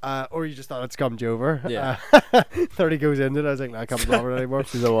no. Or you just thought it scummed you over. Yeah. 30 goes into it. I was like, nah, I can't bother anymore.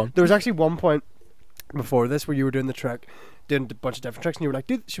 This is the one. There was actually one point before this where you were doing the trick, doing a bunch of different tricks, and you were like,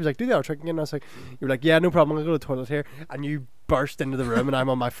 she was like, do the other trick again. And I was like, you were like, yeah, no problem. I'm going to go to the toilet here. And you burst into the room, and I'm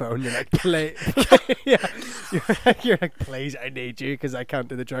on my phone. You're like, play. Yeah. You're like, please, I need you because I can't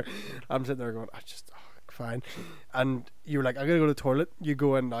do the trick. I'm sitting there going, fine. And you were like, I'm gonna go to the toilet. You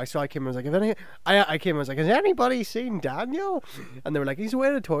go in now. So I came and was like, I came and was like, has anybody seen Daniel? And they were like, he's away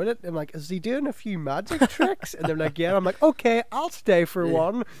to the toilet. I'm like, is he doing a few magic tricks? And they're like, yeah. And I'm like, okay, I'll stay for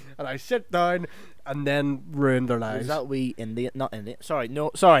one. And I sit down and then ruined their lives. Is that wee Indian? Not Indian. Sorry,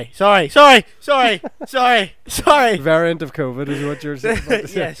 no. Sorry. Variant of COVID is what you're saying.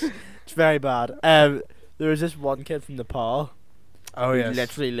 Yes, it's very bad. There was this one kid from Nepal. Oh He yes.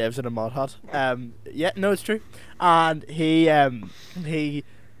 literally lives in a mud hut. Yeah, no, it's true. And he there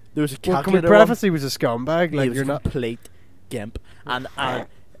was a Well, calculator. can we preface he was a scumbag? He Like was you're a not. complete gimp. And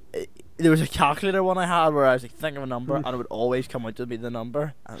there was a calculator one I had where I was like, think of a number, and it would always come out to be the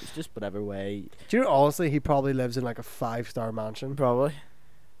number, and it was just whatever way, Do you know? Honestly, he probably lives in like a 5-star mansion. probably.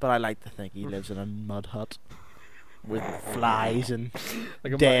 But I like to think he lives in a mud hut with flies and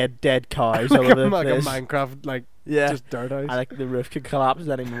Like a dead cows like all over the like a place. Minecraft, like Yeah. just dirt house. I like the roof could collapse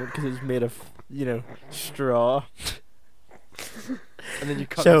anymore because it's made of, straw. And then you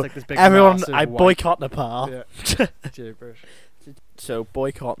cut So, like this big Everyone, massive I white- boycott Nepal. Yeah. Jeepers. So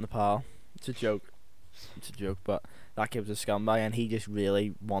boycott Nepal. It's a joke. But that kid was a scumbag, and he just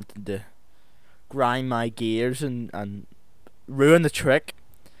really wanted to grind my gears and ruin the trick.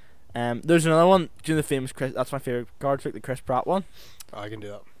 There's another one. Do you know the famous Chris? That's my favorite card trick, the Chris Pratt one. Oh, I can do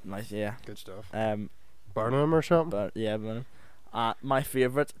that. Nice, yeah. Good stuff. But Burn him or something. yeah, my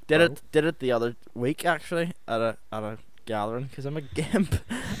favorite did it the other week actually at a gathering because I'm a gimp.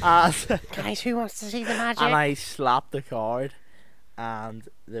 And Guys, who wants to see the magic? And I slapped the card, and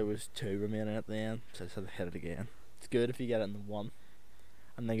there was 2 remaining at the end, so I just had to hit it again. It's good if you get it in the 1,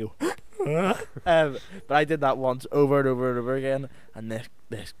 and then go. But I did that once over and over and over again, and this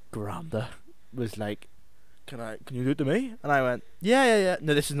Granda was like, "Can you do it to me?" And I went, "Yeah."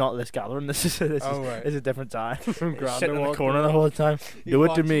 No, this is not this gathering. This is right. it's a different time. Granda Sitting in the walked corner in. the whole time. Do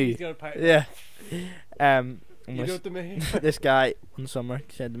it to me. Yeah. You do it to me. This guy one summer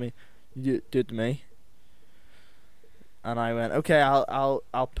said to me, "You do it to me," and I went, "Okay,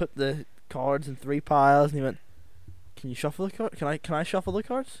 I'll put the cards in 3 piles." And he went, "Can you shuffle the card? Can I shuffle the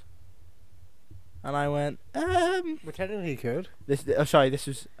cards?" And I went, Well, technically, you could. This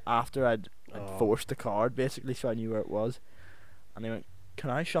was after I'd Oh. forced the card basically, so I knew where it was. And he went, "Can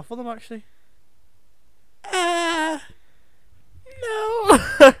I shuffle them actually?" No.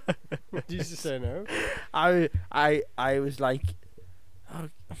 Did you just say no? I was like, oh,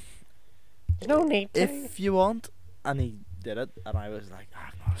 No need to. if you want, and he did it, and I was like, I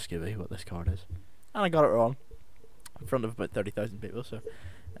have not a scooby what this card is, and I got it wrong in front of about 30,000 people. So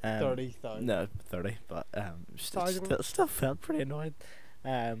 30,000. no 30, but Thousand. still felt pretty annoyed.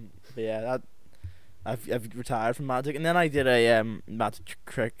 But yeah, that I've retired from magic, and then I did a magic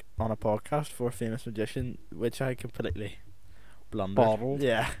trick on a podcast for a famous magician, which I completely blundered. Bottled.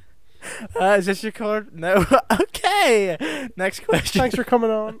 Yeah. Is this your card? No. Okay. Next question. Thanks for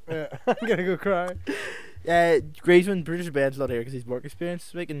coming on. Yeah, I'm gonna go cry. Griezmann, producer Ben's not here because he's work experience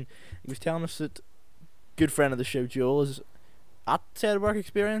this week, and he was telling us that good friend of the show Joel is at said work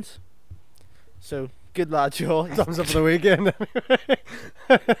experience. So good lad, Joel. Thumbs up for the weekend.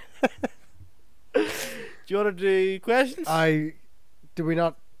 Do you want to do questions? Did we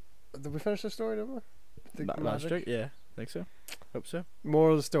finish the story, didn't we? The Magic magic? trick? Yeah, think so. Hope so.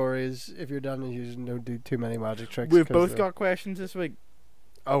 Moral of the story is, if you're done and you don't do too many magic tricks. We've 'cause both they're- got questions this week.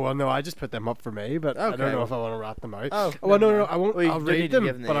 Oh well, no, I just put them up for me, but I Okay. don't know if I want to rat them out. Oh, well, no, never mind. I won't. Well, you I'll don't read need to them,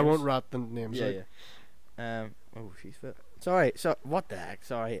 give but I won't names. rat the names out. Yeah. Oh, she's fit. Sorry. So what the heck?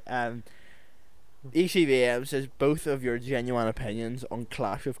 Sorry. ECVM says both of your genuine opinions on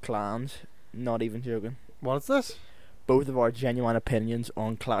Clash of Clans. Not even joking. What's this? Both of our genuine opinions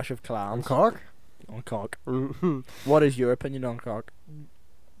on Clash of On Clans. cock? On cock. Mhm. What is your opinion on cock?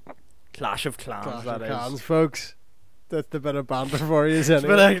 Clash of Clans. Clash that of is. Clans, folks. That's the bit of banter for you, isn't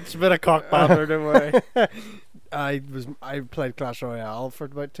It's been a cock banter. Don't worry. I played Clash Royale for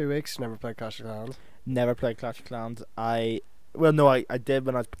about 2 weeks. Never played Clash of Clans. Never played Clash of Clans. I Well, no, I did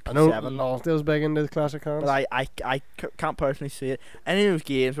when I was I know P7. Lonsdale's big into the classic cons. But can't personally see it. Any of those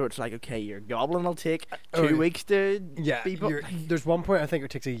games where it's like, okay, your goblin will take 2 weeks to yeah, be built. there's one point I think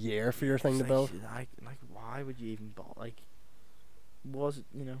it takes a year for your thing to build. Like, why would you even buy? Like, was it,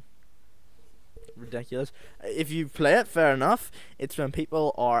 ridiculous? If you play it, fair enough. It's when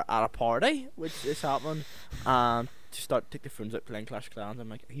people are at a party, which is happening, and to start to take their phones out playing Clash of Clans. I'm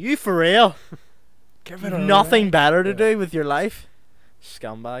like, are you for real? Give it You've a nothing rest. better to Yeah. do with your life,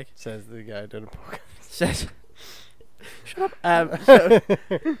 scumbag. Says the guy doing a podcast. Says, shut up. So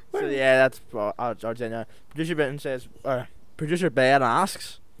yeah, that's Argentina. Producer Ben says, producer Ben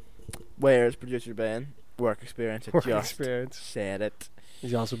asks, where's producer Ben? Work experience. I Work just experience. said it.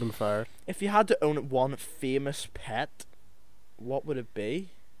 He's also been fired. If you had to own one famous pet, what would it be?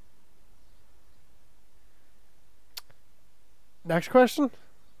 Next question.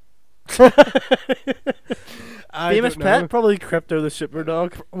 I Famous don't know. pet? Probably Crypto the Super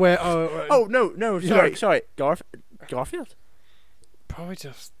Dog. Wait, Oh no, Yeah. sorry. Garfield. probably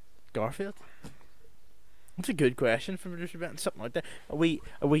just. Garfield. That's a good question from producer Ben. Something like that. Are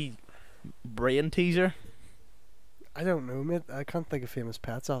we brain teaser? I don't know, mate. I can't think of famous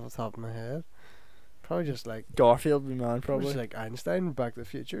pets off the top of my head. Probably just like. Garfield, be mine Probably probably. just like Einstein, Back to the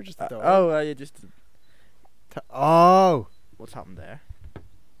Future, just a dog. You just. Oh. What's happened there?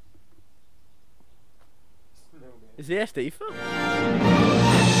 Is the SD film?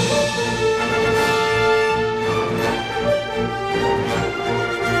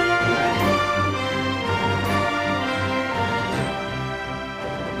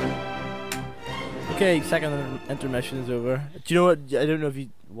 Okay, second intermission is over. Do you know what? I don't know if you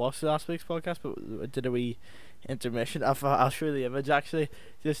watched last week's podcast, but did a wee intermission. I'll show you the image actually.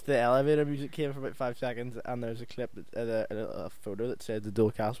 Just the elevator music came for about 5 seconds, and there's a clip, a photo that said the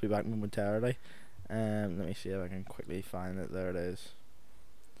dual cast will be back momentarily. Let me see if I can quickly find it. There it is.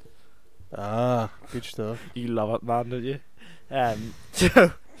 Ah, good stuff. You love it, man, don't you?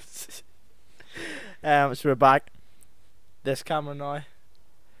 So, so we're back. This camera now.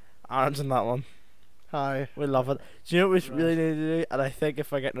 Aaron's in that one. Hi. We love it. Do you know what we Right. really need to do? And I think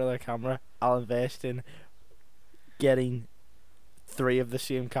if I get another camera, I'll invest in getting 3 of the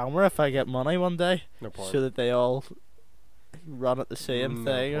same camera if I get money one day, No point. so that they all run at the same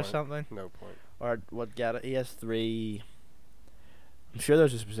No thing or point. something. No point. Or what? Get it? He has 3. I'm sure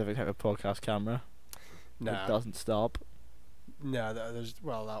there's a specific type of podcast camera that Nah. doesn't stop. No, there's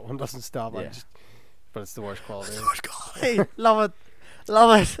that one doesn't stop. Yeah. But it's the worst quality. Hey, love it.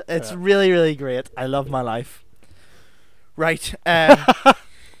 Love it. It's Yeah. really, really great. I love my life. Right.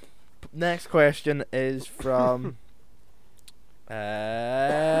 Next question is from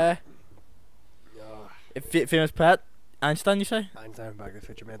famous pet Einstein. You say? Einstein, Back to the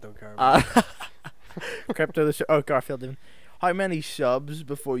Future, man, don't care. About Crypto the Garfield. Even. How many subs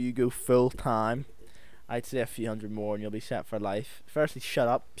before you go full time? I'd say a few hundred more, and you'll be set for life. Firstly, shut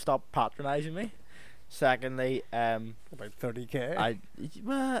up. Stop patronising me. Secondly, about 30k.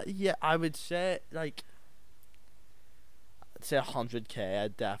 I would say like, I'd say 100k.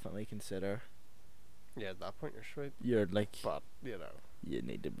 I'd definitely consider. Yeah, at that point you're sweet. You're like, But you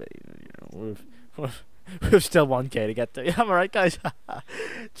need to be. We've still 1k to get to. Am I right, guys?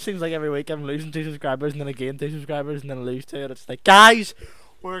 Seems like every week I'm losing 2 subscribers and then I gain 2 subscribers and then I lose 2, and it's like, guys,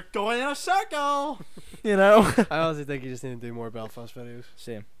 we're going in a circle. I honestly think you just need to do more Belfast videos,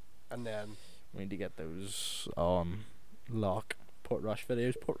 Same. and then We need to get those on lock. Port Rush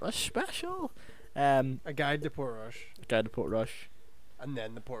videos. Port Rush special. a guide to Port Rush, Guide to Port Rush. and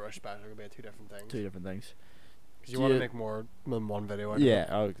then the Port Rush special will be 2 different things. 2 different things. Because you want to make more than one video. Out Yeah. Of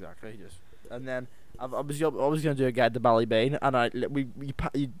it. Oh, exactly. Just and then I was going to do a guide to Ballybane,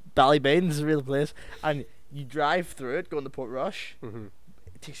 and Ballybane is a real place, and you drive through it going to Port Rush. Mm-hmm.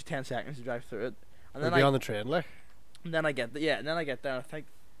 It takes you 10 seconds to drive through it, and We'll then be on the train, like. and then I get there. And I think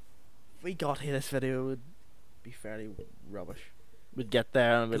if we got here, this video would be fairly rubbish. We'd get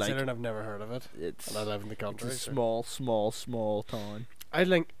there and be like, Considering I've never heard of it, it's and I live in the it's country. a so. small town. I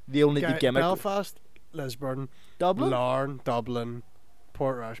think The only the gimmick. Belfast, Lisburn, Dublin. Larne, Dublin,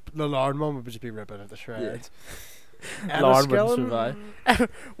 Port Rush. The Larne one would just be ripping at the shreds. Larne wouldn't survive.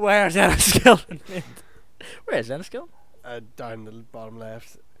 Where's Enniskillen? Where's Enniskillen? Down the bottom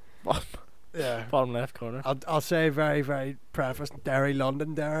left. Bottom, Yeah. bottom left corner. I'll say very, very preface, Derry,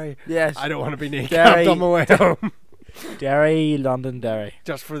 London, Derry. Yes. I don't want to be Derry. kneecapped on my way home. Derry, London, Derry.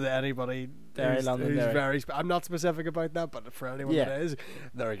 Just for anybody Derry, who's, London, who's Derry. very I'm not specific about that, but for anyone Yeah. that is,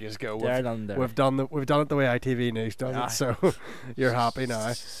 there you just go. Derry, London, Derry. We've done it the way ITV News does Aye. it, so you're happy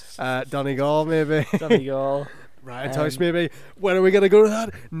now. Donegal maybe. Donegal. Ryan's house, maybe. When are we going to go to that?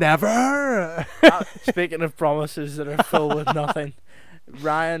 Never! Speaking of promises that are full with nothing,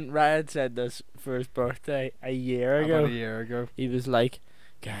 Ryan said this for his birthday a year ago. About a year ago. He was like,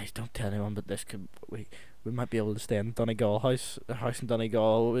 guys, don't tell anyone, but we might be able to stay in Donegal house, the house in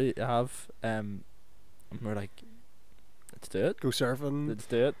Donegal we have. And we're like, let's do it. Go surfing. Let's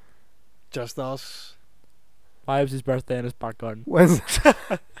do it. Just us. Why was his birthday in his back garden? When's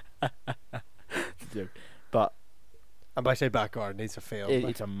But and by say back garden, it's a field.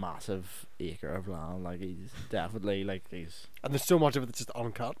 it's a massive acre of land. Like, he's definitely like these. And there's so much of it that's just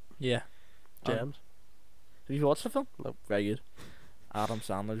uncut. Yeah. Gems. Have you watched the film? Nope. Very good. Adam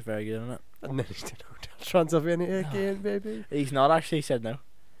Sandler's very good in it. And then he's did Hotel Transylvania again, baby. He's not actually. He said no.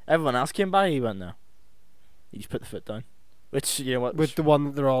 Everyone else came by. He went no. He just put the foot down. Which, you know what? With the one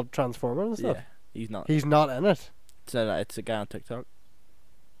that they're all transforming and stuff. Yeah. He's not. He's not in it. It's a guy on TikTok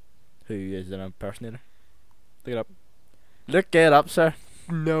who is an impersonator. Look it up. Look it up, sir.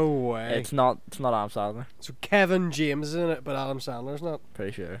 No way. It's not Adam Sandler. So Kevin James is in it, but Adam Sandler's not.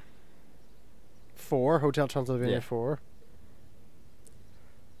 Pretty sure. 4, Hotel Transylvania Yeah. 4.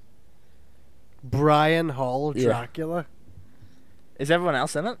 Brian Hall, Yeah. Dracula. Is everyone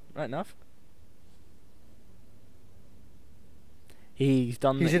else in it? Right enough. He's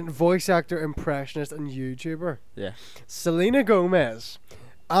done. He's a voice actor, impressionist, and YouTuber. Yeah. Selena Gomez,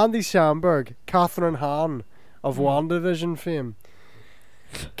 Andy Samberg, Catherine Hahn of WandaVision fame,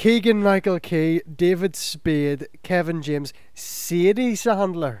 Keegan Michael Key, David Spade, Kevin James, Sadie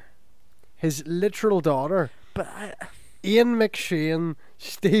Sandler, his literal daughter, But Ian McShane,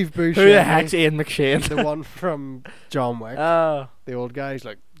 Steve Buscemi. who the heck's Ian McShane? The one from John Wick. Oh, The old guy's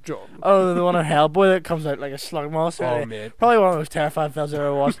like, John. the one on Hellboy that comes out like a slug monster. Oh, mate. Probably one of those terrifying films I've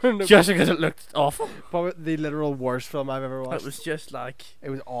ever watched. Just because it looked awful. Probably the literal worst film I've ever watched. It was just like, It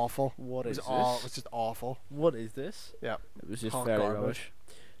was awful. what It is was this? it was just awful. What is this? Yeah. It was just Hot very garbage. rubbish.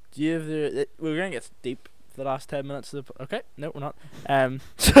 Do you have we're gonna get deep for the last 10 minutes of the. Okay, no, we're not.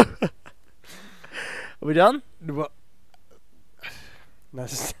 So are we done? What?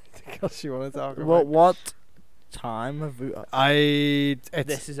 That's anything else you want to talk about? What time have we? It's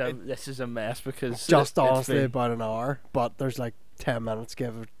This is a mess because just it's honestly been- about an hour, but there's like 10 minutes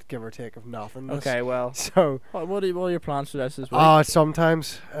give or take of nothing. Okay, well, So what are your plans for this week?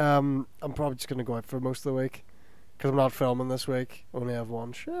 sometimes I'm probably just gonna go out for most of the week because I'm not filming this week. Only have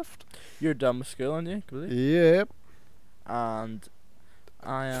one shift. You're done with school, aren't you? Completely? Yep. And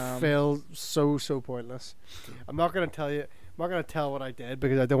I am. Feel so pointless. I'm not gonna tell you. I'm not gonna tell what I did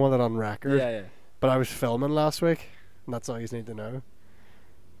because I don't want it on record. Yeah. But I was filming last week, and that's all you need to know.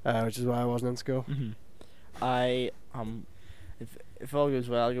 Which is why I wasn't in school. Mm-hmm. I if all goes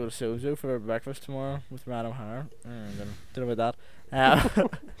well, I'll go to Sozo for breakfast tomorrow with Ryan O'Hara. Don't know about that.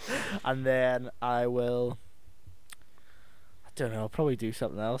 And then I will. I don't know. I'll probably do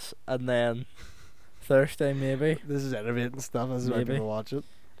something else, and then Thursday maybe, This is innovating stuff. This is why Maybe. people watch it.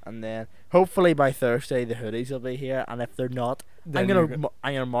 and then hopefully by Thursday the hoodies will be here, and if they're not, Then I'm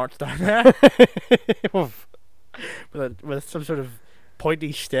gonna march down there with some sort of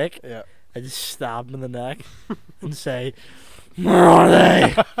pointy stick. Yeah. I just stab them in the neck and say, "Where are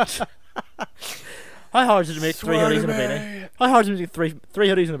they?" How hard is it to make three Swear hoodies to and a me. beanie? How hard is it to make three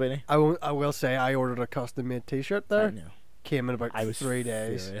hoodies and a beanie? I will say I ordered a custom made T-shirt I there. know. Came in about I was 3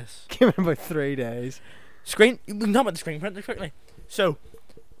 days. furious. Came in about 3 days. We can talk about the screen printer quickly. So,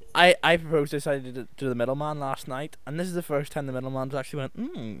 I proposed this idea to the middleman last night, and this is the first time the middleman's actually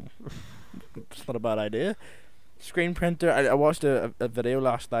went, it's not a bad idea. Screen printer. I watched a video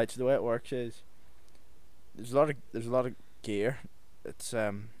last night. So the way it works is there's a lot of gear. It's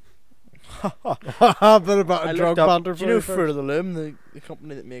A bit about I a drug looked up, banter. do you know Fruit of the Loom, the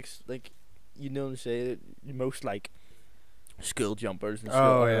company that makes, like, you know, say the most like school jumpers and stuff.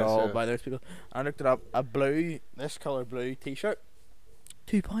 Oh, They're yes, all yeah. by those people. I looked it up. This color blue T-shirt,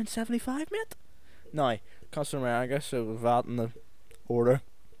 £2.75, mate. Now, comes from America, so with that and the order,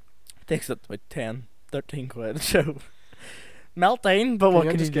 takes it about 10-13 quid. So melting, but what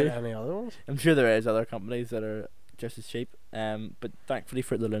Can can you you just do? get any other ones? I'm sure there is other companies that are just as cheap. But thankfully,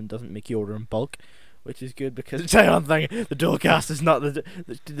 Fruit of the Loom doesn't make you order in bulk, which is good because I tell you one thing: the Dualcast is not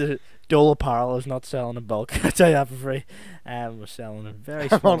the Dual apparel is not selling in bulk. I tell you that for free. We're selling in very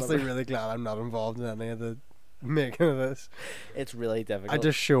I'm small. honestly number. really glad I'm not involved in any of the making of this. It's really difficult. I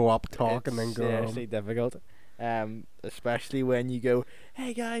just show up, talk, and then It's go seriously home. difficult. Especially when you go,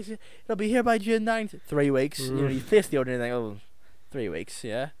 hey guys, it'll be here by June 9th. 3 weeks. You know, you place the order and you think, oh, 3 weeks,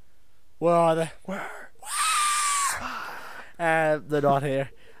 yeah. Where are they? Where? They're not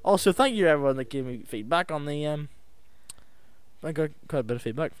here. Also, thank you to everyone that gave me feedback on the I got quite a bit of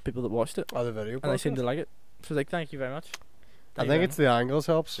feedback from people that watched it, Oh, the video. and they seem to podcast? like it. So like, thank you very much. I think it's the angles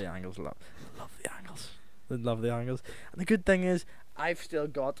helps. the angles. Love the angles. I love the angles. And the good thing is, I've still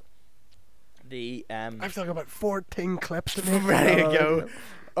got the I've still got about 14 clips to make. ready to go.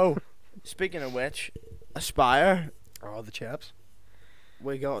 Oh, speaking of which, Aspire. Oh, the chaps.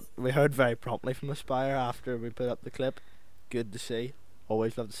 We heard very promptly from Aspire after we put up the clip. Good to see.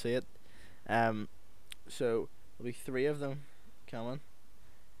 Always love to see it. So there'll be 3 of them coming.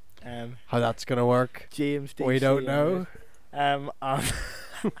 How that's gonna work, James, DC, we don't know.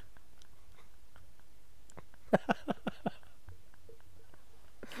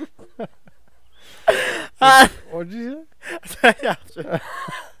 What did you say?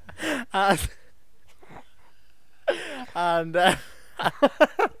 and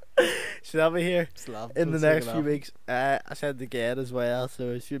so they'll be here in the next few weeks. I said the Ged as well,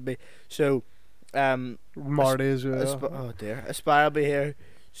 so it should be. So, Marty as well. Oh dear, Aspire will be here.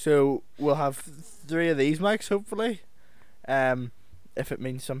 So we'll have 3 of these mics, hopefully. If it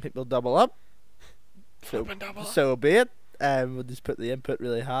means some people double up, so be it. We'll just put the input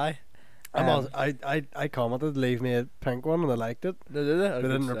really high. I commented, leave me a pink one, and they liked it. They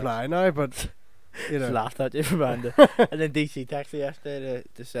didn't reply now, but you know. Just laughed at you for behind it. And then DC texted me yesterday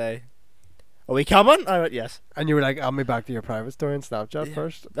to say, "Are we coming?" I went, "Yes." And you were like, "Add me back to your private story on Snapchat Yeah.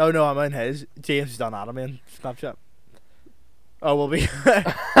 first." Oh no, I'm in his. James has done Adam in Snapchat. Oh, we'll be.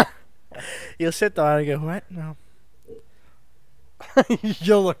 You'll sit down and go, "What? No."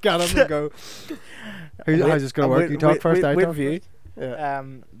 You'll look at him and go, "How's this gonna work? You talk first, I talk first." Yeah.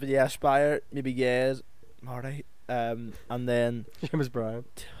 But yeah, Aspire, maybe Gaze, Marty, and then James Brown.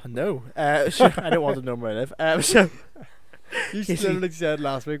 no, so I don't want to know where I live. So You literally said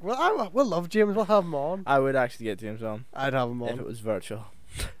last week, "Well, we'll love James. We'll have him on." I would actually get James on I'd have him if on. it was virtual,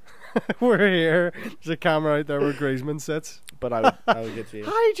 We're here. There's a camera out there where Griezmann sits. but I would get James.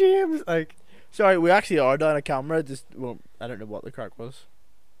 Hi, James. Like, Sorry, we actually are down a camera. Just I don't know what the crack was.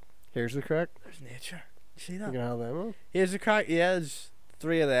 here's the crack. There's nature. You see You that? can have them on. Here's the crack. Yeah, there's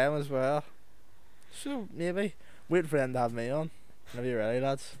 3 of them as well. So maybe wait for them to have me on. Are you ready,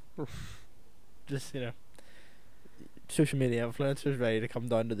 lads? Just social media influencers ready to come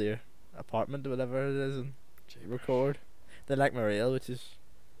down to their apartment or whatever it is and record. They like my reel, which is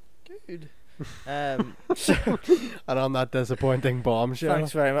good. So And on that disappointing bombshell.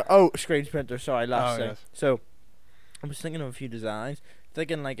 thanks very much. Oh, screen printer. Sorry, last Oh, thing. yes. So I was thinking of a few designs.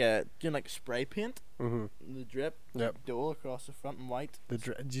 Thinking doing like spray paint, the drip, Yep. dole across the front and white.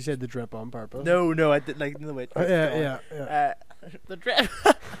 Did you say the drip on purpose? No, I did like the way. Yeah. The drip.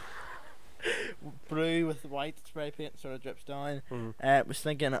 Blue with white spray paint sort of drips down. Was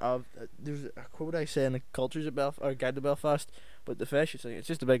thinking of there's a quote I say in the Cultures of or Guide to Belfast, but the fish. It's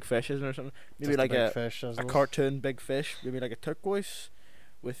just a big fish, isn't it, or something? Maybe Just like big a fish, isn't a it? cartoon big fish. Maybe like a turquoise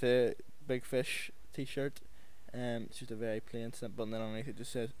with a big fish T-shirt. It's just a very plain, simple, and then underneath it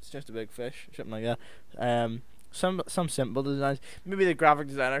just says it's just a big fish, something like that. Some simple designs. Maybe the graphic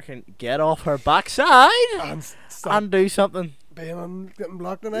designer can get off her backside And stop and do something. getting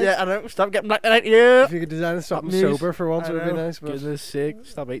blocked tonight. Yeah, I know. Stop getting black tonight. Yeah. If you could design something News. sober for once, I it would be know. nice. But Goodness sake,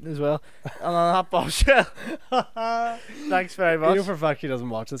 stop eating as well. And on that bombshell. Thanks very much. you know for a fact he doesn't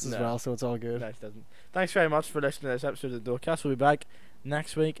watch this as No. well, so it's all good. No, it doesn't. Thanks very much for listening to this episode of the Doorcast. We'll be back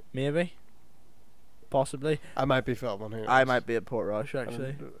next week, maybe. Possibly. I might be filming here. I might be at Port Rush,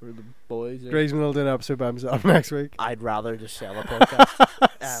 actually. Where the boys are. Griezmann will do an episode by himself next week. I'd rather just sell a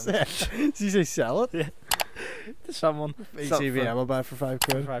podcast. Did you say sell it? Yeah. To someone. ECVM will buy it for £5.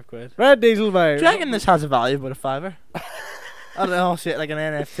 £5. Red Diesel buy. Do you reckon this has a value of about $5? I don't know. I'll say it like an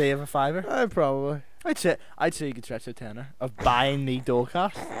NFT of a $5. Probably. I'd say you could stretch a tenner of buying the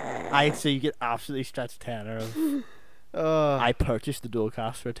Doorcast. I'd say you could absolutely stretch a tenner of. I purchased the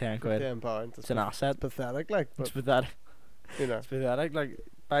Doorcast for £10. £10. It's an asset. Pathetic, like. It's But, pathetic. you know, It's pathetic. Like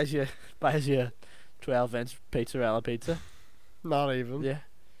buys you a 12-inch pizzarella pizza. not even. Yeah.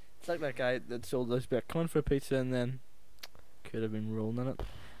 It's like that guy that sold us Bitcoin for pizza and then could have been rolling in it.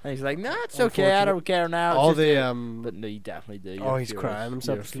 And he's like, "Nah, it's okay. I don't care now." It's All just the but no, you definitely do. oh, You're he's furious. crying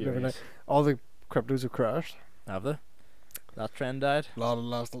himself You're to sleep every night. furious. All the cryptos have crashed. Have they? That trend died.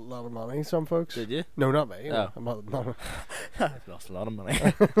 Lost a lot of money. Some folks. Did you? No, not me. Oh. I'm not. I've lost a lot of money.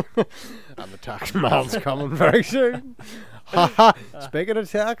 And the tax man's coming very soon. Haha. Speaking of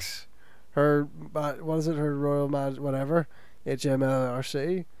tax, her what is it? Her Royal whatever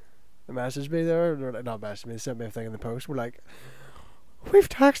HMLRC. The message me there, or not message me. They sent me a thing in the post. We're like, we've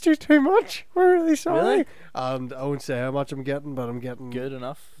taxed you too much. We're really sorry. Really? And I won't say how much I'm getting, but I'm getting Good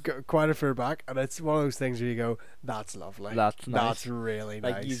enough. quite a fair back. And it's one of those things where you go, that's lovely. That's nice. That's really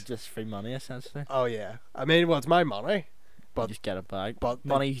Like nice. you've just free money essentially. Oh yeah. I mean, well, it's my money, But but you just get it back. but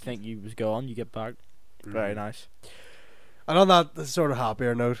Money you think you was gone, you get back. Very nice. And on that sort of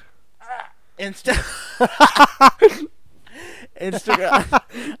happier note, Instagram.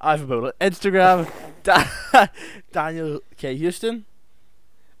 I've about it. Instagram. Daniel K. Houston.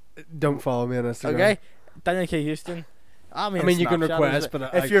 don't follow me on Instagram. Okay. Daniel K. Houston. I mean, you can request,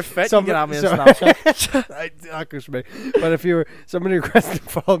 but if you're fit, some- you can have me on so- Snapchat. That goes for me. But if somebody requested to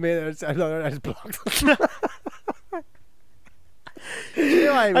follow me, I just blocked them. You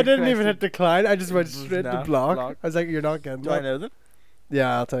know, I didn't even hit requested- decline. I just went straight to Nah, block. block. I was like, "You're not getting Do I that." know them?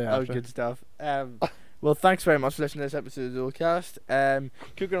 Yeah, I'll tell you Oh, after. good stuff. Well, thanks very much for listening to this episode of the Dualcast.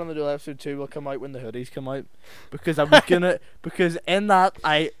 Cooking on the Dual episode 2 will come out when the hoodies come out, because I was gonna because in that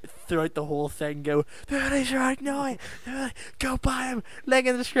I throughout the whole thing go, the hoodies are out now, go buy them, link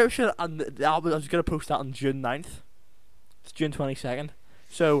in the description, and I was gonna post that on June 9th. It's June 22nd.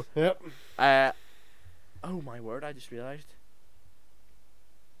 So Yep. oh my word! I just realised.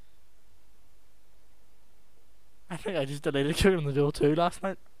 I think I just deleted Cooking on the Dual 2 last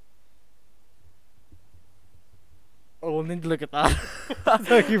night. Oh, we'll need to look at that.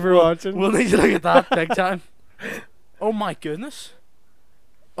 Thank you for watching. We'll need to look at that big time. Oh my goodness.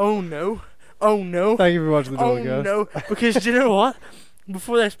 Oh no. Oh no. Thank you for watching the Oh Dualcast. no. Because do you know what?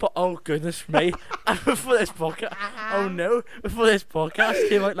 Before this oh goodness me. Before this podcast oh no. Before this podcast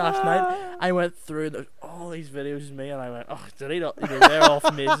came out last night, I went through and there's all these videos of me and I went, oh, delete all they're all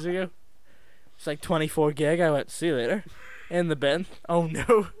from ages ago. It's like 24 gig. I went, see you later. In the bin. Oh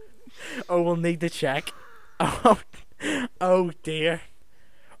no. Oh, we'll need to check. Oh dear.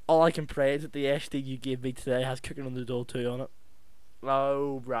 All I can pray is that the SD you gave me today has Cooking on the Dole 2 on it.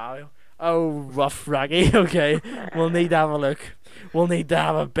 Oh, wow. Oh, rough raggy. Okay. We'll need to have a look. We'll need to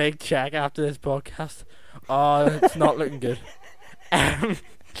have a big check after this podcast. Oh, it's not looking good.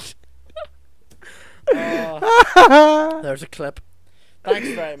 There's a clip. Thanks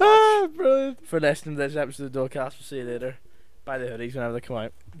very much Brilliant. for listening to this episode of the Dualcast. We'll see you later. Buy the hoodies whenever they come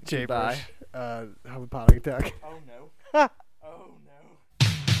out. Jeepers. Bye. Have a panic attack. Oh no. Oh no.